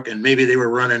each truck, and maybe they were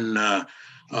running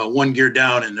one gear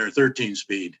down in their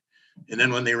 13-speed. And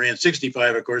then when they ran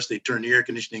 65, of course, they turned the air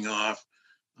conditioning off,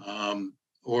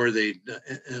 or they'd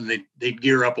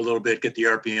gear up a little bit, get the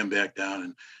RPM back down,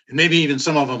 and maybe even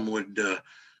some of them would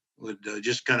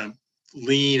just kind of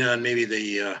lean on maybe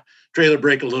the trailer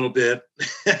brake a little bit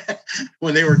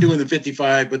when they were doing the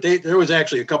 55. But there was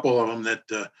actually a couple of them that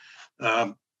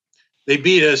they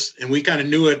beat us, and we kind of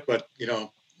knew it, but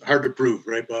hard to prove,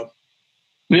 right, Bob?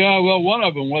 Yeah, well, one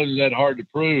of them wasn't that hard to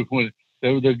prove. When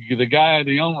the guy,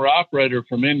 the owner-operator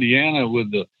from Indiana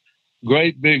with the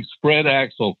great big spread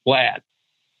axle flat,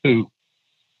 who,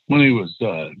 when he was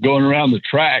going around the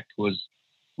track, was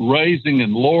raising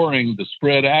and lowering the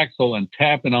spread axle and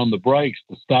tapping on the brakes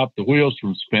to stop the wheels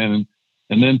from spinning,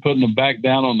 and then putting them back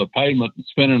down on the pavement and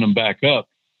spinning them back up.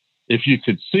 If you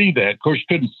could see that, of course, you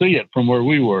couldn't see it from where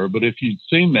we were, but if you'd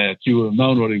seen that, you would have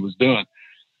known what he was doing.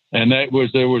 And there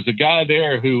was a guy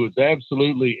there who was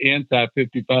absolutely anti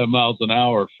 55 miles an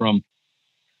hour from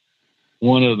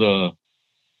one of the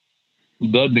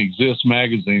doesn't exist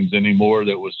magazines anymore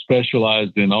that was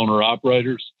specialized in owner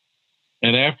operators.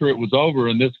 And after it was over,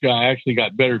 and this guy actually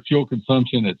got better fuel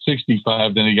consumption at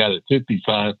 65 than he got at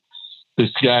 55,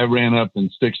 this guy ran up and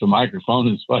sticks a microphone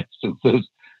in his face and says,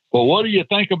 "Well, what do you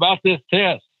think about this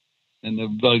test?" And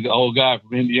the old guy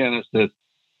from Indiana says,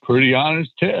 "Pretty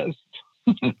honest test."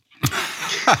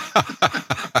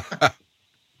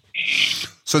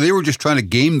 So they were just trying to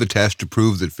game the test to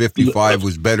prove that 55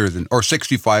 was better than, or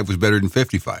 65 was better than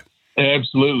 55.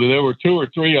 Absolutely. There were 2 or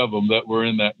 3 of them that were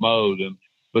in that mode.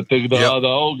 But the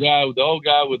old guy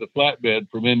with the flatbed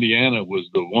from Indiana was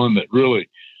the one that really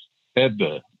had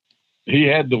the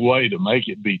way to make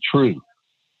it be true.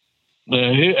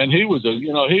 He was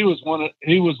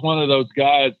one of those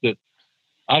guys that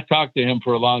I talked to him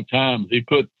for a long time. He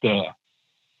put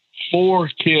 4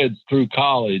 kids through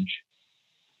college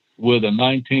with a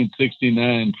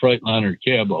 1969 Freightliner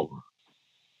cab over.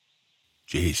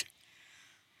 Jeez.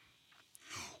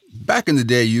 Back in the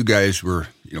day, you guys were,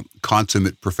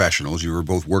 consummate professionals. You were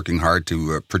both working hard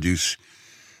to produce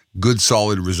good,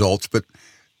 solid results, but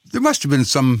there must have been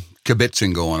some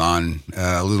kibitzing going on,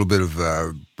 a little bit of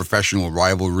professional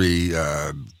rivalry,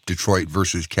 Detroit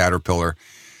versus Caterpillar.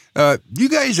 You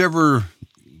guys ever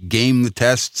game the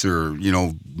tests or,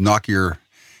 knock your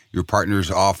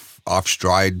partners off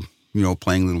stride,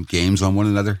 playing little games on one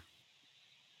another?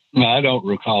 No, I don't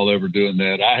recall ever doing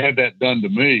that. I had that done to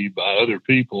me by other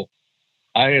people.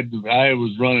 I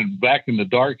was running back in the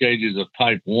dark ages of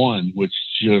Type 1, which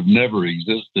should have never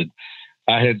existed.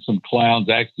 I had some clowns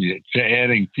actually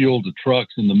adding fuel to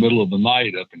trucks in the middle of the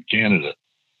night up in Canada.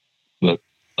 But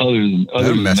other than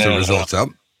mess that, the results up.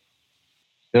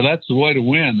 Yeah, that's the way to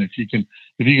win. If you can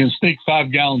sneak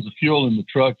 5 gallons of fuel in the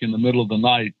truck in the middle of the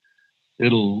night,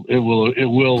 it will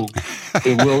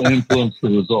influence the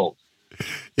results.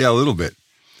 Yeah, a little bit.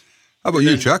 How about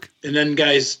you, Chuck? And then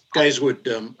guys would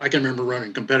I can remember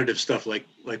running competitive stuff like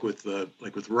with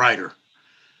Ryder,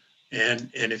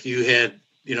 and if you had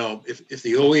if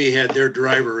the OE had their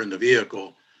driver in the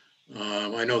vehicle,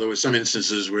 I know there was some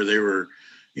instances where they were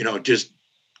just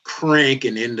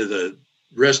cranking into the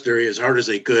rest area as hard as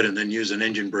they could, and then using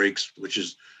engine brakes, which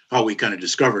is how we kind of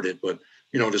discovered it. But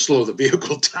to slow the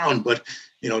vehicle down. But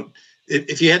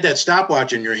if you had that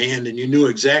stopwatch in your hand and you knew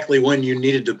exactly when you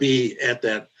needed to be at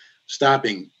that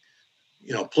stopping,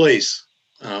 place,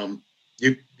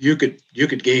 you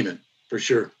could game it for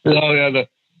sure. Oh yeah,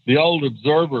 the old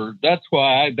observer. That's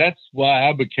why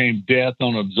I became death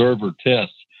on observer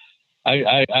tests.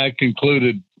 I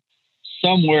concluded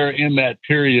somewhere in that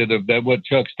period of that what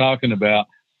Chuck's talking about,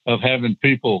 of having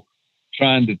people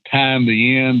trying to time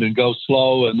the end and go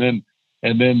slow and then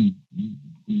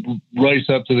race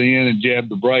up to the end and jab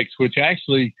the brakes, which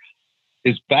actually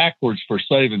is backwards for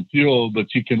saving fuel,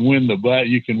 but you can win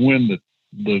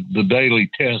the daily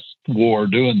test war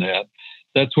doing that.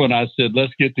 That's when I said,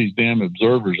 let's get these damn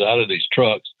observers out of these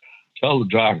trucks, tell the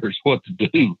drivers what to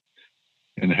do,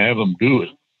 and have them do it.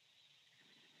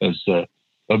 Because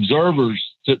observers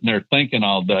sitting there thinking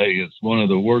all day is one of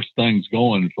the worst things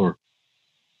going for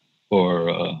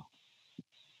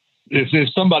if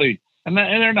somebody, and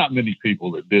there are not many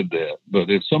people that did that, but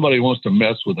if somebody wants to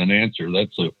mess with an answer,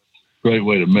 that's a great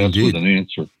way to mess Indeed. with an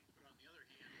answer.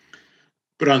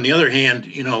 But on the other hand,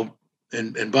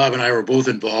 and Bob and I were both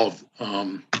involved.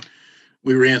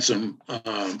 We ran some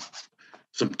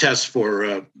tests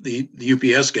for the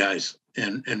UPS guys,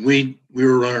 and we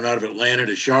were running out of Atlanta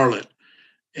to Charlotte,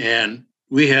 and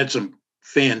we had some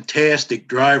fantastic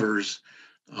drivers.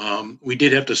 We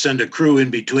did have to send a crew in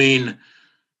between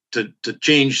to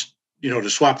change, to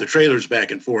swap the trailers back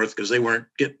and forth because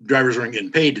drivers weren't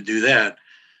getting paid to do that.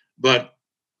 But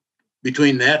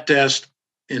between that test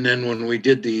and then when we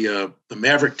did the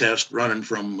Maverick test running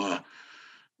from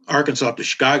Arkansas to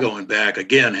Chicago and back,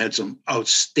 again, had some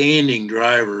outstanding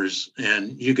drivers,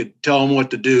 and you could tell them what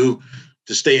to do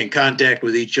to stay in contact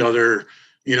with each other.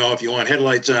 If you want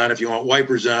headlights on, if you want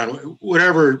wipers on,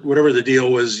 whatever the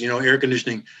deal was, air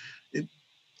conditioning.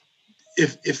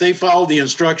 If they followed the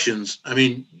instructions, I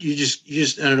mean, you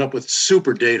just ended up with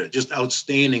super data, just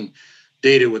outstanding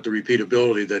data with the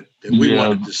repeatability that we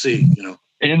wanted to see.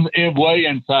 In way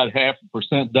inside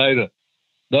 0.5% data,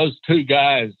 those two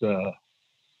guys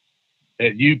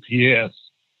at UPS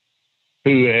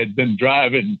who had been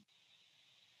driving,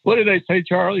 what did they say,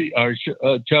 Charlie or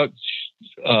Chuck?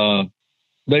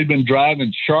 They'd been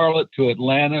driving Charlotte to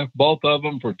Atlanta, both of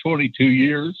them, for 22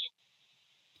 years.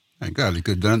 Thank God they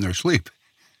could have done it in their sleep.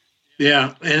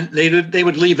 Yeah, and they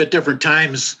would leave at different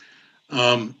times,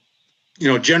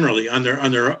 generally on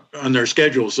their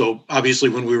schedule. So obviously,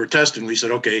 when we were testing, we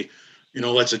said, okay,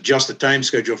 let's adjust the time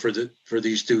schedule for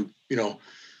these two,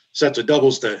 sets of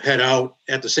doubles to head out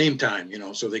at the same time,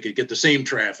 so they could get the same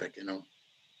traffic,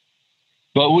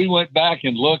 But we went back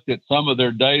and looked at some of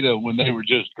their data when they were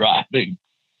just driving,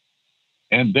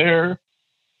 and their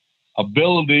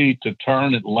ability to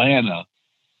turn Atlanta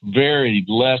varied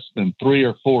less than 3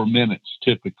 or 4 minutes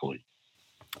typically.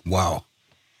 Wow.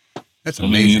 That's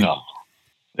amazing.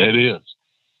 It is.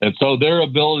 And so their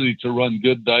ability to run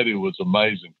good data was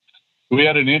amazing. We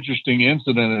had an interesting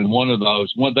incident in one of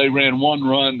those. When they ran one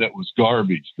run that was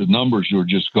garbage, the numbers were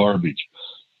just garbage.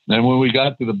 And when we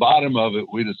got to the bottom of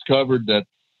it, we discovered that,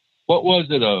 what was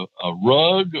it, a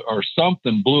rug or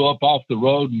something blew up off the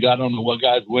road and got on the one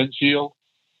guy's windshield.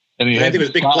 And I think it was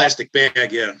a big plastic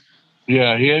bag, yeah.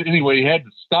 Yeah, he had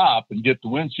to stop and get the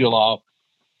windshield off,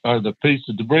 or the piece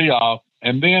of debris off.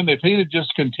 And then if he had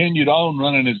just continued on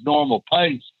running his normal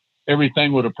pace,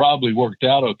 everything would have probably worked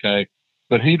out okay.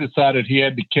 But he decided he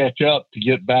had to catch up to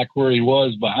get back where he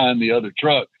was behind the other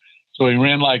truck. So he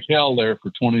ran like hell there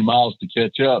for 20 miles to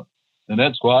catch up. And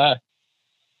that's why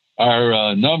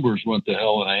our numbers went to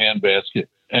hell in a handbasket.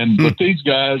 But these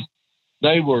guys,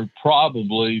 they were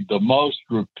probably the most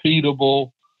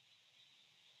repeatable.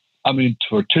 I mean,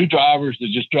 for two drivers that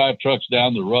just drive trucks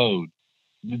down the road,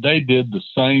 they did the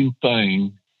same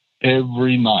thing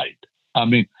every night. I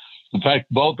mean, in fact,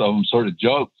 both of them sort of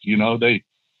joked,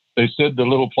 they said the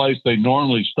little place they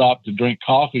normally stop to drink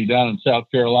coffee down in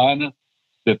South Carolina,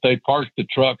 that they parked the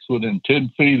trucks within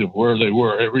 10 feet of where they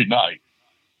were every night.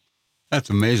 That's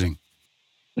amazing.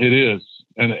 It is.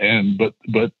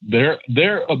 But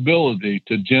their ability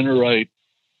to generate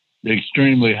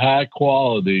extremely high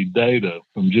quality data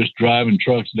from just driving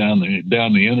trucks down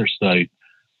the interstate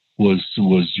was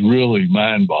really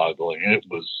mind boggling.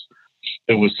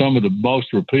 It was some of the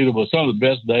most repeatable, some of the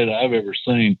best data I've ever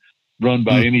seen run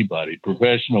by anybody,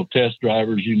 professional test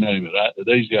drivers, you name it.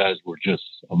 These guys were just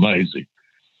amazing.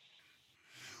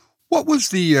 What was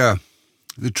the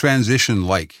transition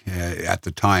like at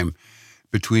the time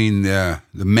between the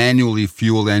manually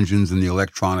fueled engines and the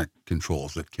electronic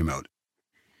controls that came out?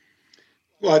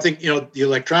 Well, I think, the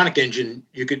electronic engine,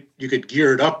 you could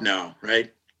gear it up now,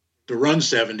 right, to run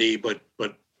 70, but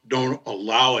don't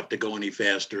allow it to go any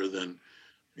faster than,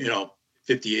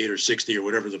 58 or 60 or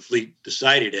whatever the fleet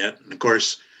decided at. And of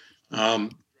course,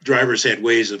 drivers had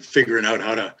ways of figuring out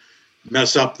how to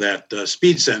mess up that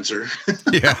speed sensor.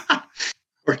 Yeah.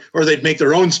 or they'd make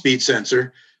their own speed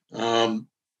sensor.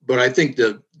 But I think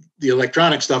the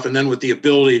electronic stuff, and then with the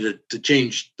ability to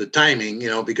change the timing,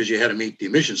 because you had to meet the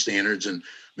emission standards, and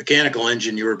mechanical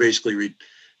engine, you were basically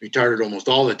retarded almost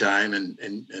all the time.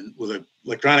 And with an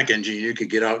electronic engine, you could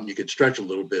get out and you could stretch a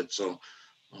little bit. So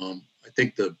I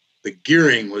think the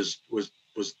gearing was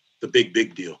the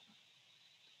big deal.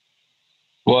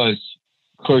 Was.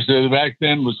 Of course, back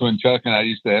then was when Chuck and I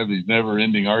used to have these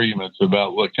never-ending arguments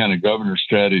about what kind of governor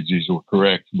strategies were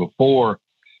correct before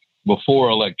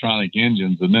electronic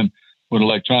engines. And then when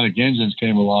electronic engines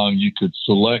came along, you could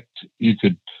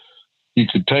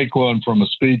take one from a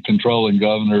speed controlling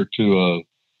governor to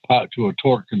a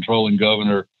torque controlling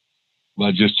governor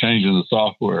by just changing the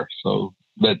software. So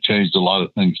that changed a lot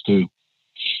of things too.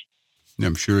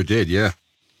 I'm sure it did. Yeah.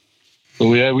 So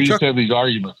we used to have these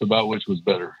arguments about which was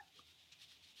better.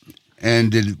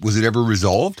 And was it ever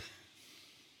resolved,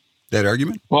 that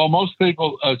argument? Well, most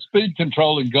people, a speed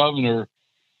controlling governor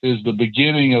is the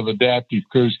beginning of adaptive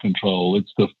cruise control.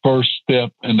 It's the first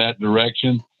step in that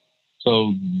direction.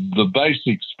 So the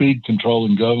basic speed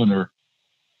controlling governor,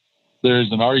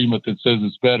 there's an argument that says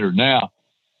it's better. Now,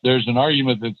 there's an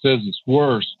argument that says it's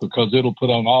worse because it'll put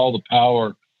on all the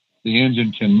power the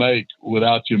engine can make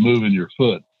without you moving your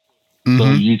foot. Mm-hmm.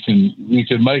 So you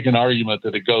can make an argument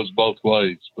that it goes both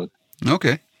ways. But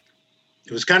okay.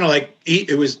 It was kind of like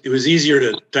it was easier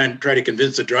to try to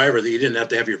convince the driver that you didn't have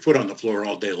to have your foot on the floor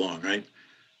all day long, right?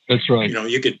 That's right.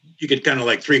 You could kind of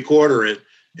like 3/4 it,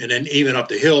 and then even up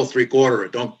the hill 3/4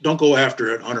 it. Don't go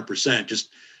after it 100%.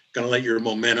 Just kind of let your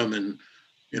momentum, and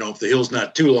if the hill's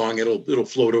not too long, it'll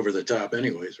float over the top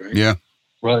anyways, right? Yeah,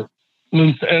 right.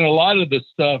 And a lot of the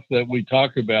stuff that we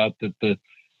talk about that the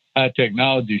high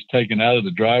technology is taken out of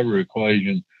the driver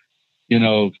equation.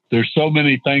 There's so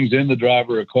many things in the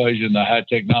driver equation the high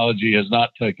technology has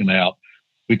not taken out.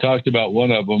 We talked about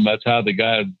one of them. That's how the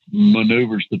guy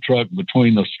maneuvers the truck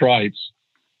between the stripes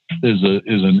is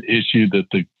an issue that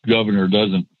the governor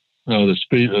doesn't, the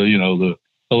speed, the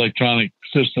electronic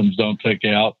systems don't take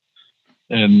out.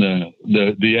 And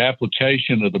the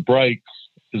application of the brakes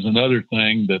is another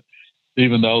thing that,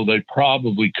 even though they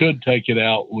probably could take it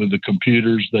out with the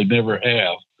computers, they never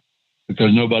have,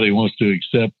 because nobody wants to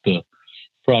accept the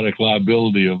product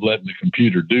liability of letting the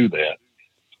computer do that.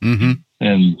 Mm-hmm.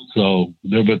 And so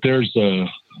there's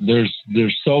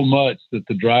so much that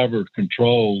the driver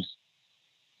controls.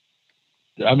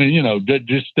 I mean,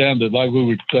 just down to, like, we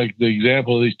would take the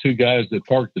example of these two guys that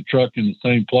parked the truck in the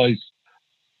same place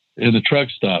in the truck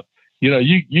stop.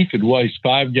 You could waste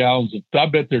 5 gallons I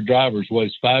bet their drivers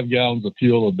waste 5 gallons of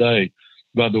fuel a day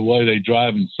by the way they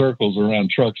drive in circles around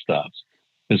truck stops.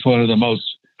 It's one of the most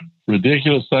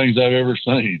ridiculous things I've ever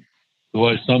seen. The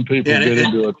way some people get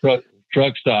into a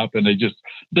truck stop and they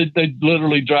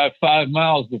literally drive 5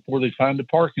 miles before they find a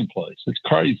parking place. It's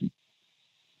crazy.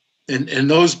 And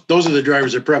those are the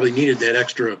drivers that probably needed that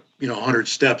extra 100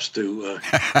 steps to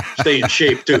stay in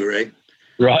shape too, right?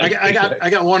 Right. I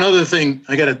got one other thing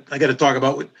I got to talk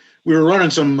about. We were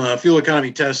running some fuel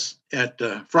economy tests at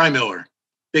Frymiller,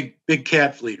 big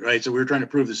cat fleet, right? So we were trying to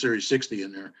prove the Series 60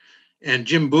 in there, and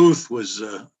Jim Booth was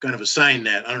kind of assigned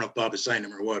that. I don't know if Bob assigned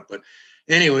him or what, but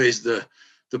anyways, the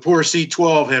poor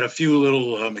C-12 had a few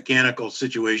little mechanical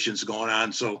situations going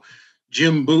on. So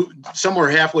Jim Booth, somewhere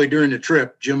halfway during the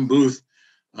trip, Jim Booth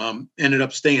ended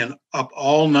up staying up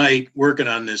all night working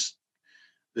on this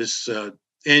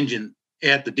engine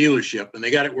at the dealership, and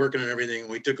they got it working and everything. And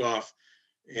we took off,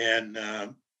 and I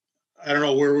don't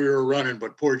know where we were running,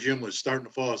 but poor Jim was starting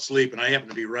to fall asleep, and I happened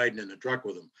to be riding in the truck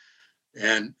with him,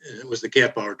 and it was the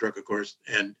Cat Power truck, of course.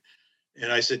 And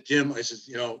I said, Jim, I said,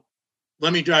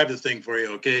 let me drive the thing for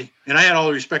you, okay? And I had all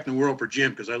the respect in the world for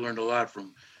Jim because I learned a lot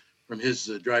from his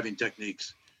driving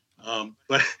techniques.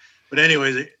 But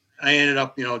anyways, I ended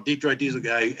up, Detroit Diesel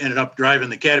guy ended up driving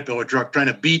the Caterpillar truck, trying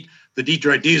to beat the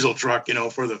Detroit Diesel truck,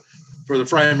 for the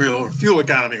primary fuel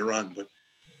economy run. But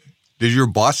did your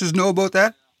bosses know about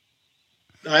that?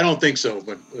 I don't think so,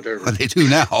 but whatever. Well, they do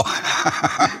now.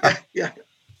 Yeah.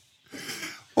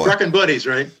 Well, trucking buddies,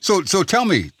 right? So tell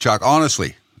me, Chuck,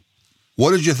 honestly,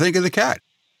 what did you think of the Cat?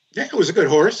 Yeah, it was a good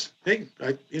horse. Hey,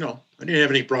 I didn't have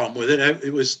any problem with it.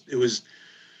 It was,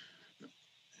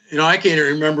 I can't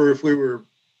even remember if we were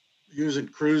using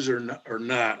cruise or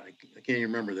not. I can't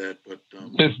even remember that. But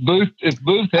if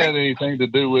Booth had anything to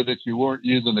do with it, you weren't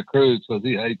using the cruise because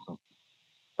he hates them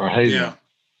or hates them.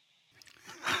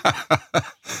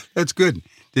 That's good.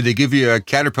 Did they give you a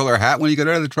Caterpillar hat when you got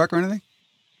out of the truck or anything?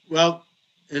 Well,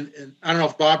 and I don't know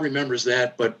if Bob remembers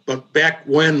that, but back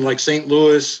when, like St.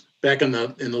 Louis, back in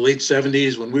the late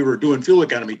 70s, when we were doing fuel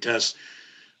economy tests,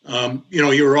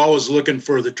 you were always looking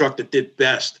for the truck that did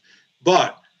best.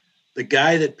 But the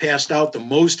guy that passed out the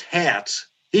most hats,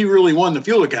 he really won the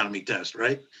fuel economy test,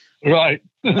 right? Right.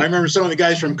 I remember some of the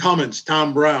guys from Cummins,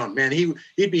 Tom Brown, man,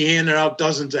 he'd be handing out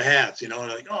dozens of hats,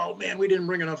 like, oh man, we didn't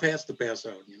bring enough hats to pass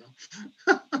out,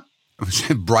 Was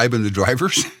it bribing the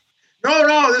drivers?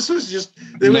 No, this was just,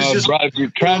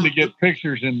 you're trying to get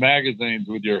pictures in magazines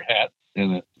with your hat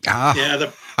in it. Yeah,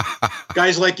 the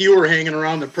guys like you were hanging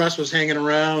around, the press was hanging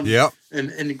around. Yep.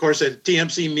 And of course at a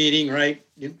TMC meeting, right,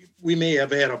 we may have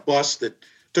had a bus that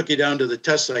took you down to the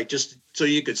test site just so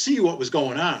you could see what was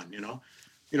going on,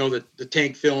 the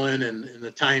tank filling and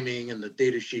the timing and the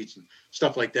data sheets and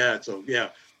stuff like that. So yeah,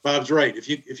 Bob's right.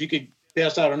 If you could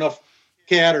pass out enough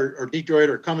Cat or Detroit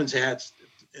or Cummins hats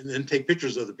and then take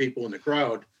pictures of the people in the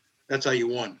crowd, that's how you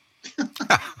won.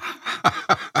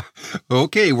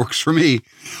 Okay, works for me.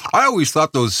 I always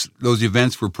thought those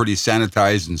events were pretty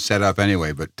sanitized and set up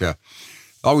anyway, but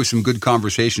always some good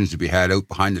conversations to be had out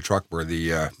behind the truck where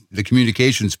the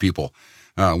communications people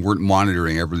weren't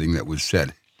monitoring everything that was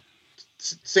said.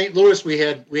 St. Louis, we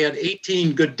had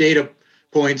 18 good data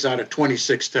points out of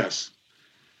 26 tests.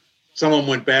 Some of them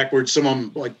went backwards. Some of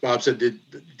them, like Bob said,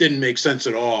 didn't make sense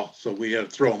at all. So we had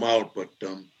to throw them out. But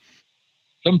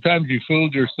sometimes you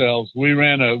fooled yourselves. We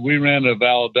ran a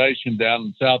validation down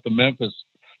in south of Memphis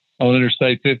on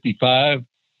Interstate 55,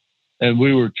 and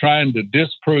we were trying to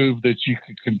disprove that you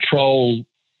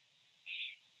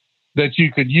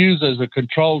could use as a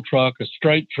control truck a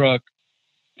straight truck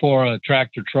for a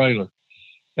tractor trailer,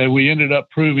 and we ended up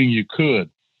proving you could.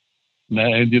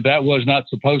 And that was not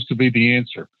supposed to be the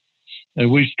answer. And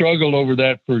we struggled over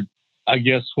that for, I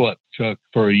guess, Chuck,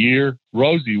 for a year.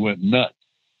 Rosie went nuts.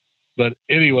 But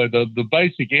anyway, the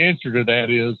basic answer to that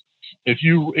is if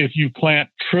you plant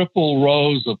triple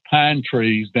rows of pine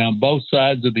trees down both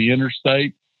sides of the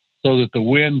interstate so that the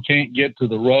wind can't get to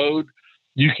the road,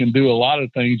 you can do a lot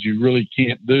of things you really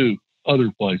can't do other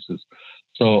places.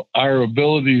 So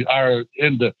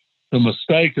the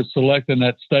mistake of selecting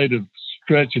that state of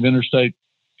stretch of Interstate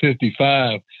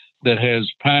 55 that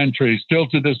has pine trees, still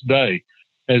to this day,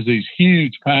 has these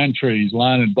huge pine trees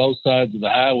lining both sides of the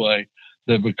highway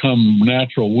that become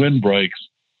natural windbreaks,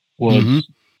 was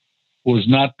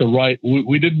not the right.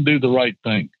 We didn't do the right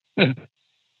thing,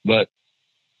 but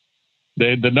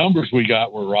the numbers we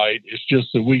got were right. It's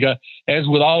just that we got, as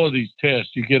with all of these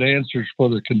tests, you get answers for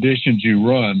the conditions you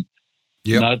run,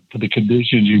 not for the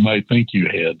conditions you might think you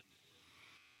had.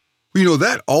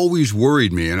 That always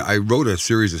worried me, and I wrote a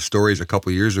series of stories a couple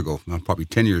of years ago, probably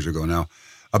 10 years ago now,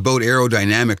 about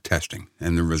aerodynamic testing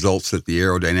and the results that the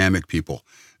aerodynamic people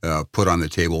put on the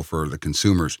table for the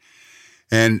consumers.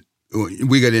 And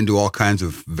we got into all kinds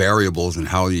of variables and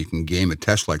how you can game a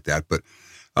test like that. But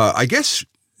I guess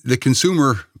the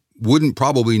consumer wouldn't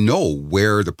probably know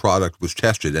where the product was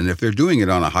tested. And if they're doing it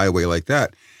on a highway like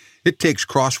that, it takes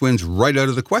crosswinds right out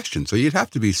of the question. So you'd have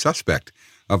to be suspect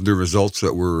of the results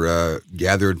that were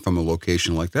gathered from a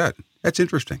location like that. That's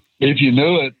interesting. If you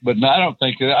knew it, but I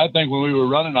think when we were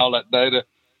running all that data,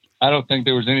 I don't think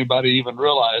there was anybody even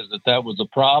realized that was a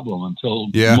problem until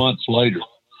months later.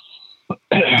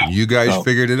 You guys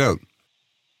figured it out.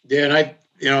 Yeah,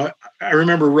 and I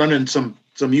remember running some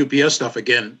UPS stuff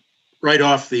again right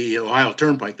off the Ohio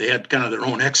Turnpike. They had kind of their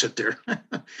own exit there.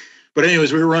 But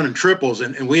anyways, we were running triples,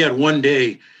 and we had one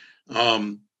day,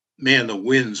 man, the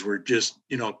winds were just,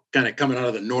 kind of coming out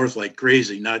of the north like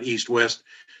crazy, not east west.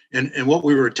 And what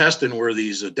we were testing were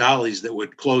these dollies that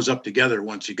would close up together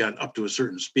once you got up to a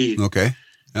certain speed. Okay.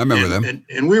 I remember them.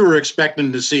 And we were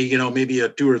expecting to see, maybe a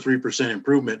 2 or 3%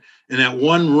 improvement. And that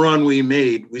one run we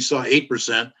made, we saw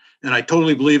 8%. And I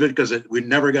totally believe it because we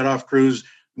never got off cruise.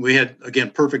 We had,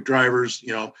 again, perfect drivers,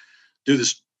 do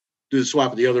the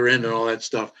swap at the other end and all that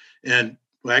stuff. And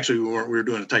well, actually we were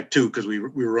doing a type 2 because we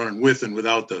were running with and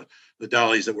without the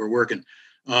dollies that were working.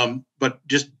 But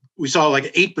just, we saw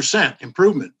like 8%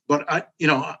 improvement. But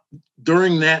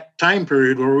during that time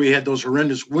period where we had those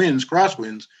horrendous winds,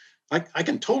 crosswinds, I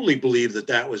can totally believe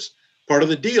that was part of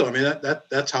the deal. I mean,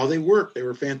 that's how they work. They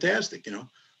were fantastic,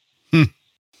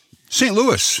 St.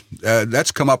 Louis,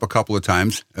 that's come up a couple of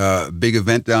times, big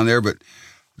event down there. But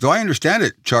though I understand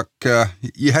it, Chuck,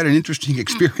 you had an interesting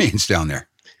experience down there.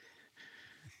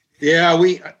 Yeah,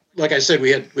 like I said,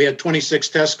 we had 26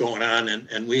 tests going on,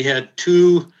 and we had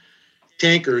 2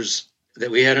 tankers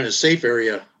that we had in a safe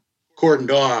area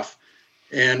cordoned off.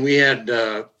 And we had,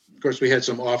 of course, we had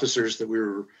some officers that we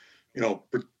were,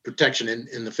 protection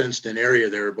in the fenced in area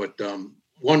there. But the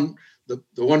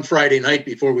one Friday night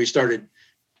before we started,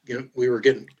 we were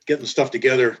getting stuff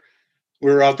together.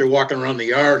 We were out there walking around the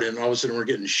yard, and all of a sudden we're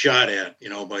getting shot at,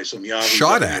 by some yahoos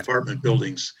in apartment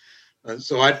buildings.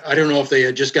 So I don't know if they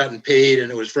had just gotten paid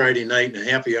and it was Friday night and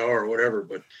a happy hour or whatever,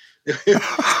 but it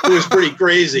was pretty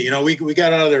crazy. We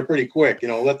got out of there pretty quick.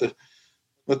 Let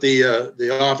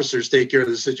the officers take care of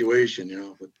the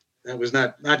situation. But that was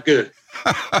not good.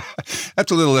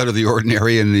 That's a little out of the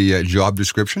ordinary in the job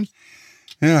description.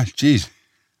 Yeah, geez.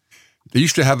 They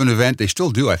used to have an event, they still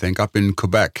do, I think, up in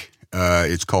Quebec.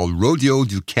 It's called Rodeo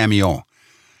du Camion.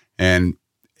 And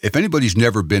if anybody's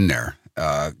never been there,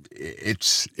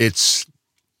 it's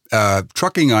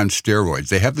trucking on steroids.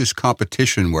 They have this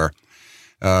competition where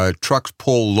trucks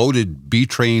pull loaded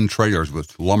B-train trailers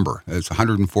with lumber. It's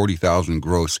 140,000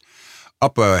 gross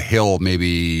up a hill,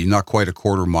 maybe not quite a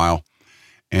quarter mile.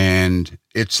 And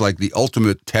it's like the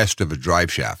ultimate test of a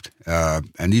drive shaft.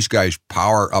 And these guys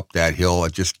power up that hill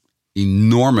at just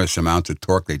enormous amounts of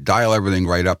torque. They dial everything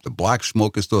right up. The black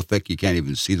smoke is so thick you can't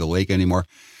even see the lake anymore.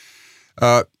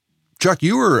 Chuck,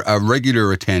 you were a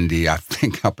regular attendee, I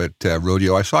think, up at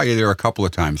Rodeo. I saw you there a couple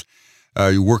of times.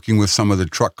 You're working with some of the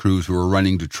truck crews who were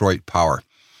running Detroit Power.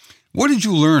 What did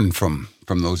you learn from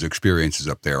those experiences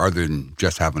up there, other than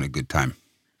just having a good time?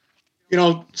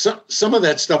 Some of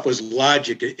that stuff was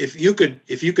logic. If you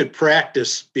could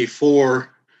practice before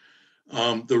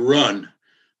the run,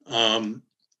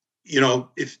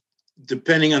 if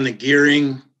depending on the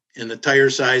gearing and the tire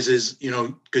sizes,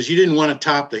 because you didn't want to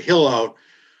top the hill out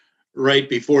right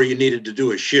before you needed to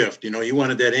do a shift. You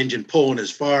wanted that engine pulling as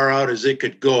far out as it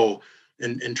could go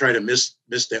and try to miss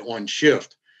that one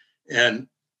shift. And,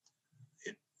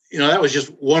 that was just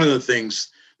one of the things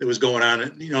that was going on.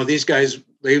 And, these guys,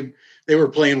 they were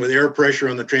playing with air pressure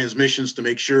on the transmissions to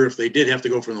make sure if they did have to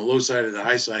go from the low side to the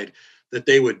high side, that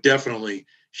they would definitely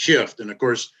shift. And of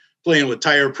course, playing with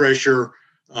tire pressure,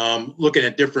 looking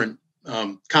at different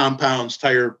compounds,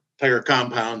 tire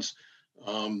compounds,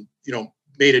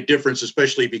 made a difference,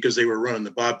 especially because they were running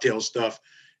the bobtail stuff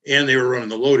and they were running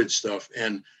the loaded stuff.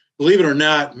 And believe it or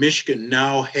not, Michigan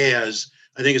now has,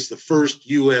 I think it's the first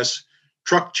U.S.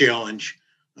 truck challenge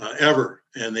ever.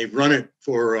 And they've run it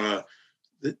for,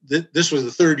 this was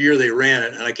the 3rd year they ran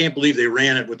it. And I can't believe they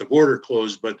ran it with the border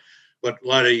closed, but a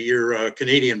lot of your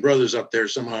Canadian brothers up there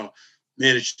somehow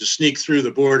managed to sneak through the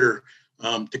border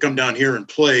to come down here and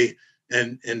play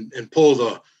and pull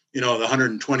the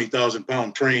 120,000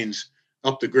 pound trains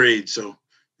up the grade. So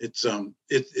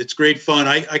it's great fun.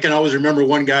 I can always remember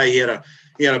one guy, he had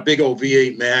a big old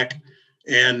V8 Mac,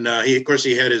 and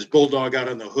he had his Bulldog out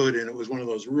on the hood, and it was one of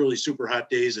those really super hot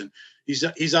days. And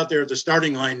he's out there at the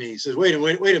starting line, and he says, wait a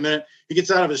minute. He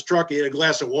gets out of his truck, he had a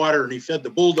glass of water, and he fed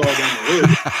the Bulldog on the hood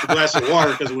a glass of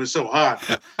water because it was so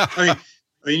hot. I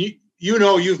mean,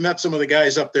 you've met some of the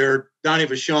guys up there. Donnie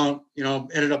Vachon,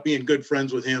 ended up being good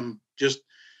friends with him. Just,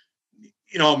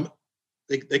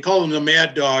 they call him the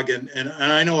Mad Dog, and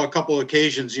I know a couple of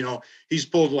occasions, he's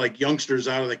pulled like youngsters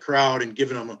out of the crowd and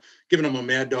given them a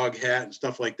Mad Dog hat and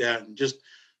stuff like that, and just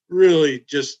really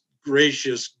just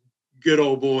gracious, good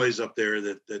old boys up there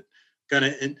that kind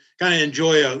of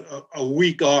enjoy a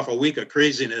week off, a week of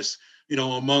craziness,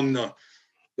 among the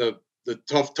the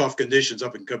tough conditions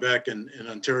up in Quebec and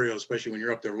Ontario, especially when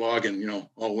you're up there logging,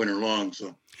 all winter long. So,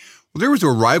 well, there was a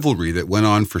rivalry that went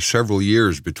on for several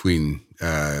years between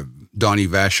Donnie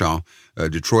Vachon, a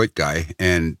Detroit guy,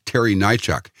 and Terry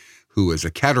Nychuk, who was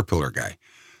a Caterpillar guy.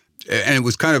 And it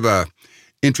was kind of a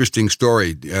interesting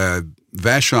story.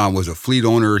 Vachon was a fleet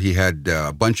owner. He had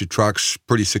a bunch of trucks,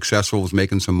 pretty successful, was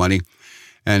making some money.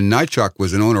 And Nychuk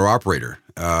was an owner-operator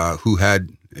who had,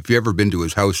 if you ever been to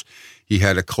his house, he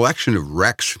had a collection of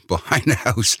wrecks behind the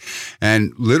house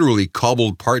and literally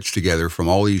cobbled parts together from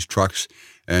all these trucks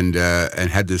and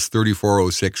had this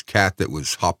 3406 Cat that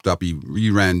was hopped up. He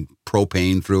ran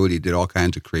propane through it. He did all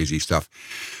kinds of crazy stuff.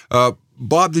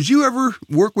 Bob, did you ever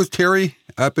work with Terry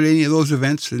up at any of those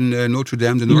events in Notre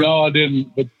Dame du Nord? No, I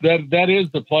didn't. But that is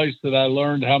the place that I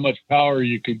learned how much power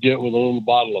you could get with a little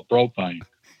bottle of propane.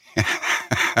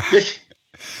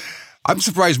 I'm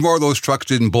surprised more of those trucks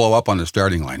didn't blow up on the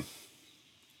starting line.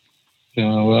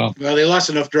 Well, they lost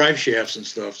enough drive shafts and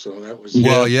stuff, so that was...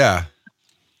 Well, yeah.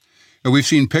 And we've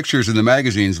seen pictures in the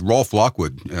magazines. Rolf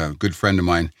Lockwood, a good friend of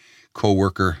mine,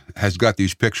 co-worker, has got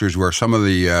these pictures where some of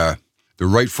the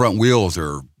right front wheels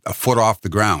are a foot off the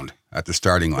ground at the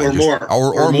starting line.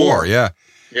 Or more, yeah.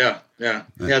 Yeah.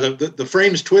 The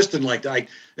frame's twisting like that.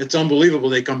 It's unbelievable.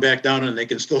 They come back down and they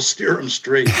can still steer them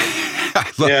straight.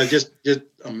 Yeah, just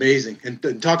amazing.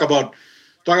 And talk about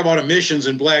emissions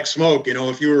and black smoke.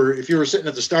 If you were sitting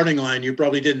at the starting line, you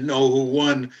probably didn't know who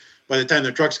won by the time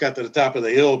the trucks got to the top of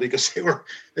the hill because they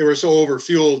were so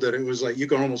overfueled that it was like you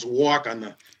could almost walk on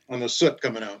the soot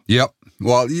coming out. Yep.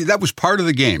 Well, that was part of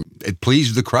the game. It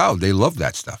pleased the crowd. They loved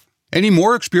that stuff. Any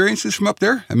more experiences from up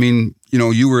there? I mean,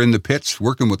 you were in the pits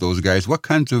working with those guys. What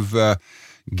kinds of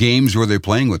games were they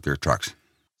playing with their trucks?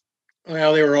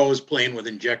 Well, they were always playing with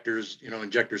injectors,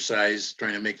 injector size,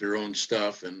 trying to make their own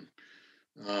stuff. And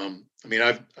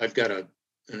I've got an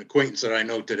acquaintance that I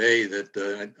know today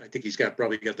that I think he's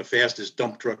probably got the fastest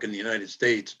dump truck in the United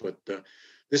States. But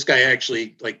this guy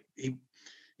actually,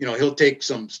 he'll take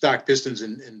some stock pistons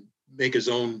and make his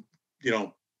own,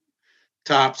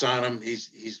 tops on them.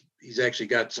 He's actually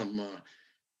got some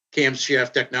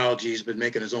camshaft technology. He's been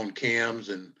making his own cams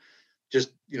and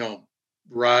just,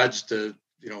 rods to,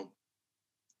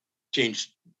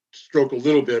 change stroke a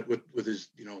little bit with his,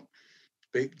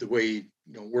 the way he,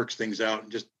 works things out.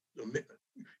 And just,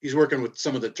 he's working with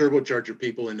some of the turbocharger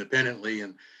people independently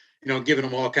and, giving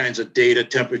them all kinds of data,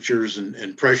 temperatures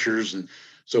and pressures. And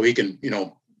so he can,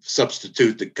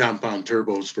 substitute the compound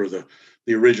turbos for the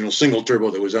original single turbo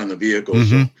that was on the vehicle.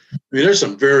 Mm-hmm. So, there's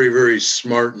some very, very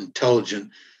smart, intelligent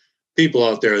people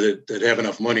out there that have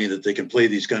enough money that they can play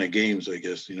these kind of games, I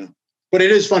guess, But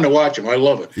it is fun to watch them. I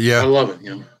love it. Yeah. I love it,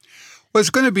 Well, it's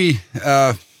going to be,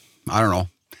 I don't know,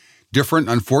 different,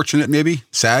 unfortunate maybe,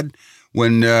 sad,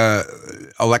 when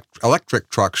electric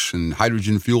trucks and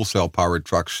hydrogen fuel cell powered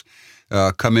trucks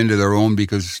come into their own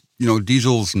because,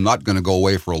 diesel's not going to go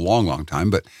away for a long, long time.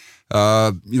 But,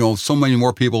 so many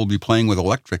more people will be playing with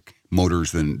electric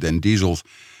motors than diesels.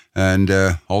 And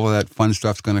all of that fun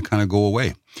stuff's going to kind of go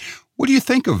away. What do you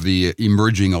think of the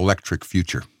emerging electric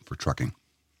future for trucking?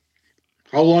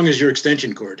 How long is your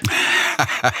extension cord?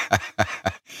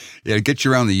 Yeah, to get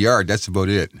you around the yard, that's about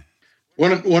it.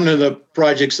 One of the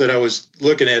projects that I was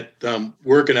looking at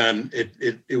working on,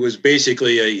 it was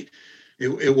basically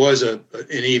it was an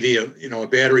EV, a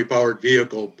battery powered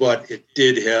vehicle, but it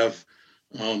did have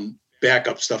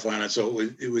backup stuff on it. So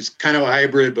it was kind of a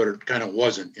hybrid, but it kind of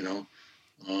wasn't, and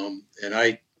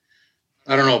I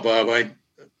don't know, Bob,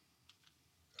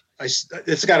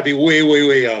 it's got to be way, way,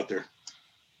 way out there.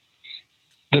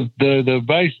 The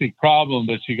basic problem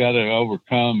that you got to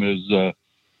overcome is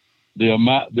the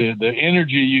amount, the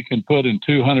energy you can put in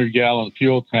 200-gallon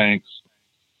fuel tanks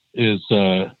is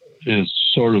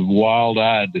sort of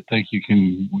wild-eyed to think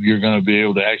you're going to be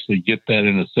able to actually get that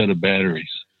in a set of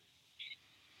batteries.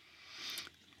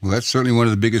 Well, that's certainly one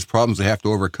of the biggest problems they have to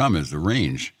overcome is the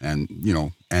range and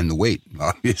the weight,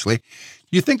 obviously. Do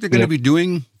you think they're going to be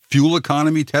doing fuel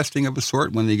economy testing of a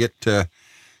sort when they get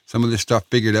some of this stuff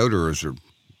figured out, or is there,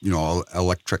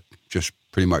 electric, just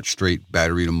pretty much straight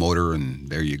battery to motor, and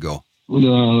there you go?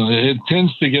 It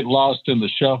tends to get lost in the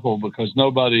shuffle because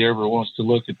nobody ever wants to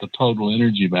look at the total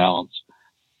energy balance.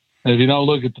 And if you don't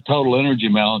look at the total energy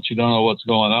balance, you don't know what's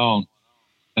going on.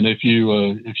 And if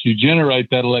you generate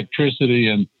that electricity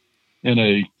in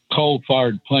a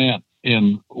coal-fired plant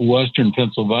in western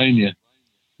Pennsylvania,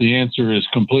 the answer is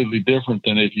completely different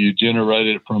than if you generate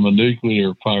it from a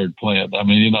nuclear-fired plant. I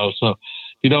mean, so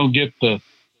you don't get if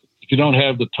you don't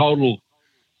have the total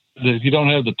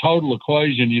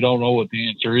equation, you don't know what the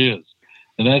answer is.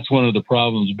 And that's one of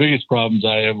the biggest problems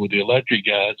I have with the electric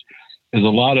guys is a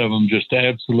lot of them just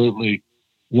absolutely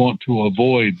want to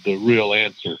avoid the real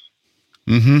answer.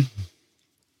 Mm-hmm.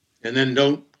 And then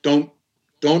don't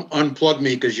unplug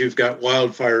me because you've got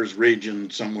wildfires raging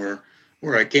somewhere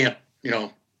where I can't,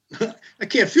 I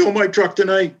can't fuel my truck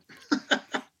tonight.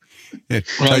 Yeah,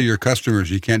 tell your customers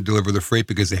you can't deliver the freight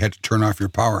because they had to turn off your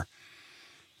power.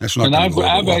 That's not. And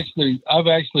I've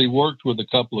actually worked with a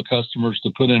couple of customers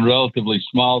to put in relatively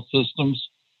small systems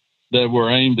that were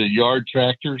aimed at yard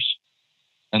tractors.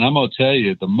 And I'm going to tell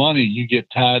you, the money you get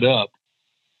tied up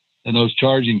in those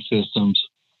charging systems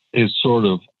is sort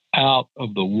of out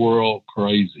of the world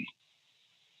crazy.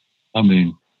 I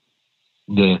mean,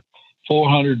 the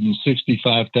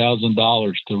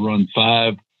 $465,000 to run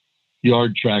 5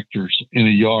 yard tractors in a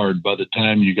yard, by the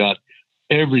time you got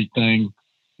everything,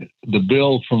 the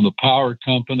bill from the power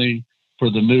company for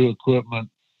the new equipment,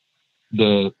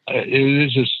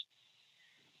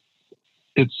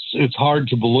 it's hard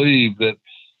to believe that,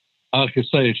 like I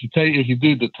say, if you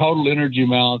do the total energy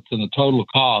amounts and the total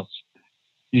costs,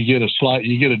 you get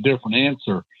a different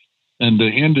answer. And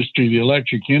the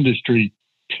electric industry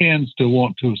seems to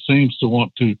want to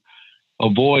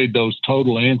avoid those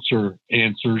total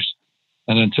answers.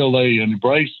 And until they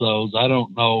embrace those, I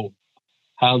don't know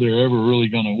how they're ever really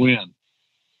going to win.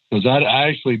 Because I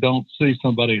actually don't see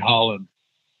somebody hauling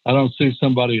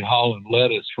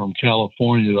lettuce from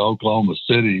California to Oklahoma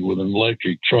City with an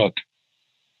electric truck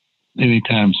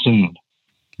anytime soon.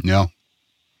 No.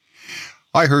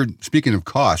 I heard, speaking of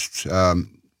costs, from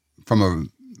a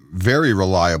very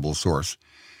reliable source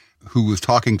who was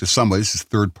talking to somebody, this is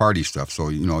third-party stuff, so,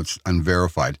 it's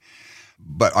unverified.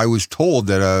 But I was told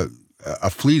that a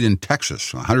fleet in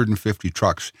Texas, 150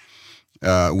 trucks,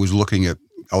 was looking at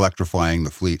electrifying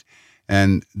the fleet.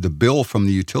 And the bill from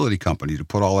the utility company to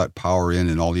put all that power in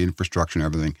and all the infrastructure and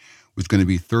everything was going to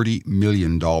be $30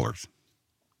 million.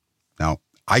 Now,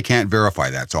 I can't verify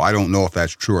that, so I don't know if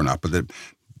that's true or not. But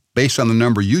based on the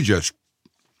number you just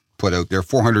put out there,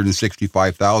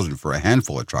 $465,000 for a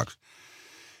handful of trucks,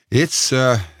 that's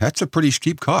a pretty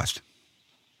steep cost.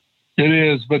 It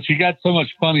is, but you got so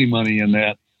much funny money in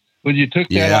that. When you took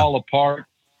that all apart,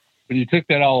 you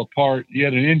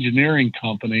had an engineering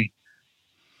company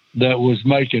that was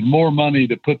making more money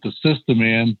to put the system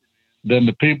in than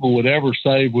the people would ever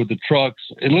save with the trucks.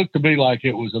 It looked to me like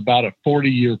it was about a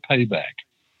 40-year payback.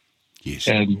 Yes.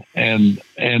 And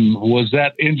was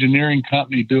that engineering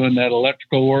company doing that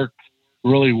electrical work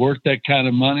really worth that kind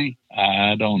of money?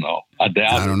 I don't know. I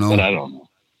doubt it, but I don't know.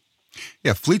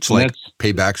 Yeah, fleets like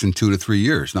paybacks in 2 to 3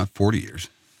 years, not 40 years.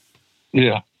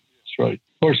 Yeah, that's right.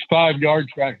 Of course, 5 yard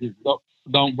tractors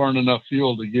don't burn enough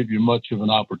fuel to give you much of an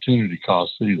opportunity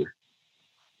cost either.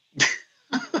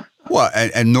 Well,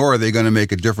 and nor are they going to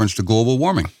make a difference to global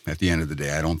warming at the end of the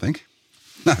day, I don't think.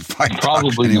 Not 5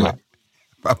 Probably anyway. not.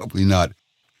 Probably not.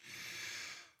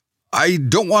 I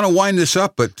don't want to wind this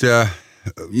up, but,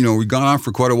 we've gone on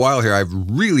for quite a while here. I've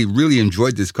really, really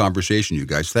enjoyed this conversation, you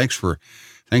guys. Thanks for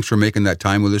making that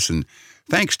time with us. And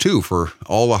thanks, too, for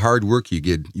all the hard work you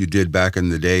did back in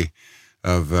the day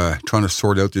of trying to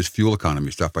sort out this fuel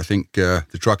economy stuff. I think the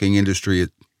trucking industry,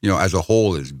 as a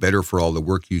whole, is better for all the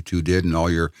work you two did and all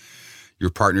your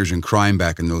partners in crime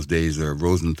back in those days, the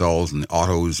Rosenthals and the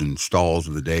Ottos and Stalls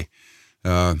of the day.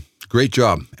 Great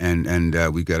job. And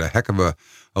we've got a heck of a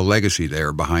legacy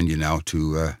there behind you now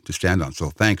to stand on. So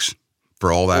thanks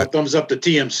for all that. Well, thumbs up to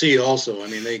TMC also. I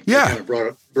mean, they kind of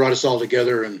brought us all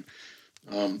together and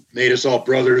made us all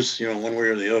brothers, one way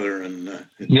or the other. And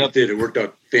it worked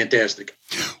out fantastic.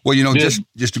 Well,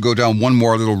 just to go down one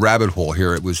more little rabbit hole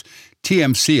here, it was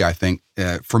TMC, I think,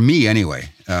 for me anyway,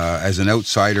 as an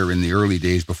outsider in the early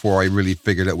days before I really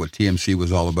figured out what TMC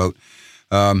was all about.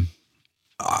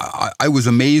 I was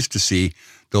amazed to see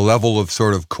the level of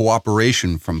sort of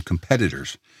cooperation from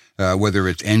competitors, whether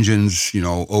it's engines,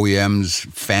 OEMs,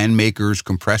 fan makers,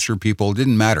 compressor people,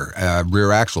 didn't matter,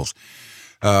 rear axles,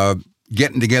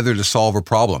 getting together to solve a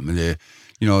problem. And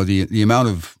the amount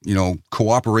of,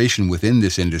 cooperation within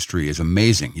this industry is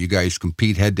amazing. You guys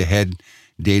compete head to head,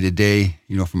 day to day,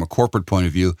 from a corporate point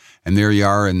of view, and there you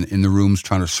are in the rooms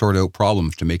trying to sort out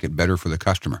problems to make it better for the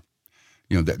customer.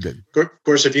 Of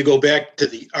course, if you go back to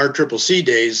the RCCC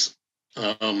days,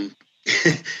 and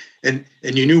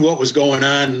you knew what was going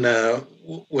on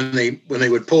when they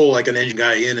would pull like an engine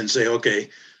guy in and say, okay,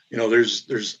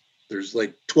 there's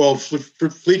like 12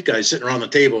 fleet guys sitting around the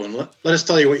table and let us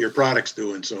tell you what your product's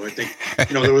doing. So I think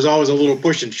there was always a little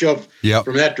push and shove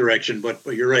from that direction. But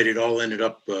you're right, it all ended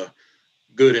up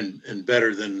good and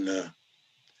better than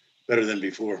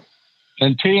before.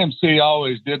 And TMC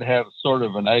always did have sort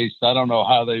of an ace. I don't know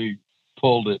how they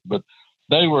pulled it, but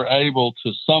they were able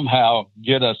to somehow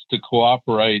get us to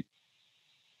cooperate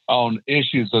on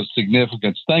issues of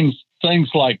significance, things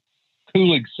like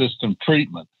cooling system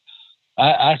treatment.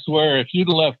 I swear, if you'd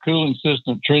left cooling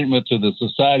system treatment to the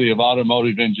Society of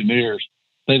Automotive Engineers,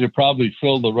 they'd have probably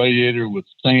filled the radiator with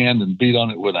sand and beat on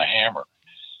it with a hammer.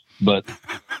 But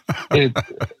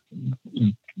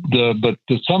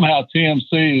somehow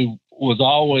TMC was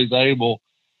always able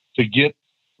to get,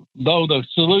 though the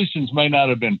solutions may not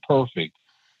have been perfect,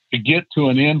 to get to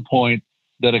an endpoint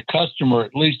that a customer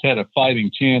at least had a fighting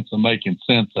chance of making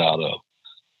sense out of,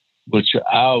 which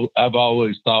I've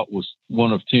always thought was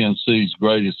one of TMC's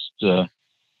greatest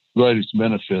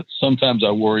benefits. Sometimes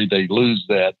I worry they lose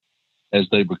that as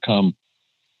they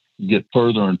get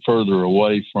further and further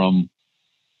away from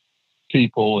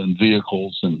people and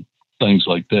vehicles and things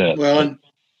like that. Well,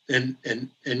 and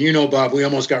Bob, we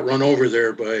almost got run over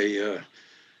there by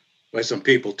some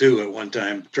people too at one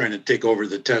time, trying to take over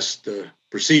the test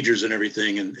procedures and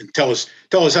everything, and tell us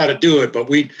how to do it. But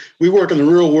we work in the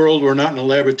real world. We're not in a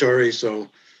laboratory, so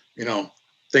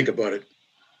think about it.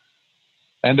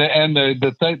 And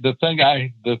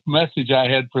the message I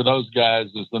had for those guys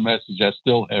is the message I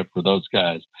still have for those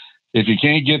guys. If you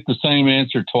can't get the same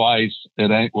answer twice,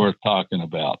 it ain't worth talking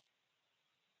about.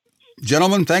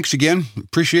 Gentlemen, thanks again.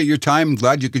 Appreciate your time.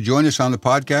 Glad you could join us on the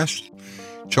podcast.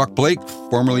 Chuck Blake,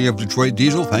 formerly of Detroit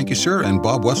Diesel, thank you, sir. And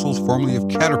Bob Wessels, formerly of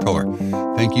Caterpillar.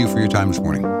 Thank you for your time this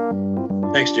morning.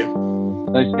 Thanks, Jim.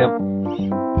 Thanks, Jim.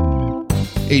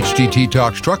 HDT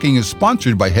Talks Trucking is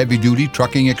sponsored by Heavy Duty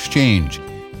Trucking Exchange.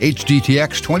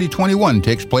 HDTX 2021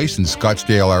 takes place in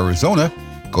Scottsdale, Arizona.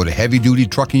 Go to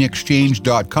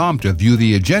heavydutytruckingexchange.com to view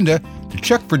the agenda, to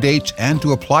check for dates, and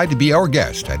to apply to be our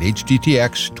guest at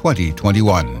HDTX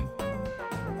 2021.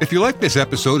 If you like this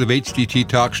episode of HDT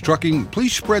Talks Trucking,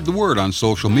 please spread the word on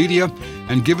social media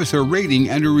and give us a rating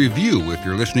and a review if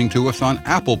you're listening to us on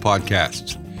Apple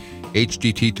Podcasts.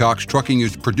 HDT Talks Trucking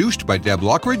is produced by Deb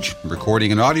Lockridge,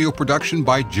 recording and audio production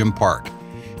by Jim Park.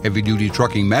 Heavy Duty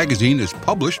Trucking Magazine is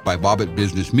published by Bobbitt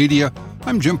Business Media.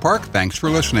 I'm Jim Park. Thanks for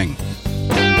listening.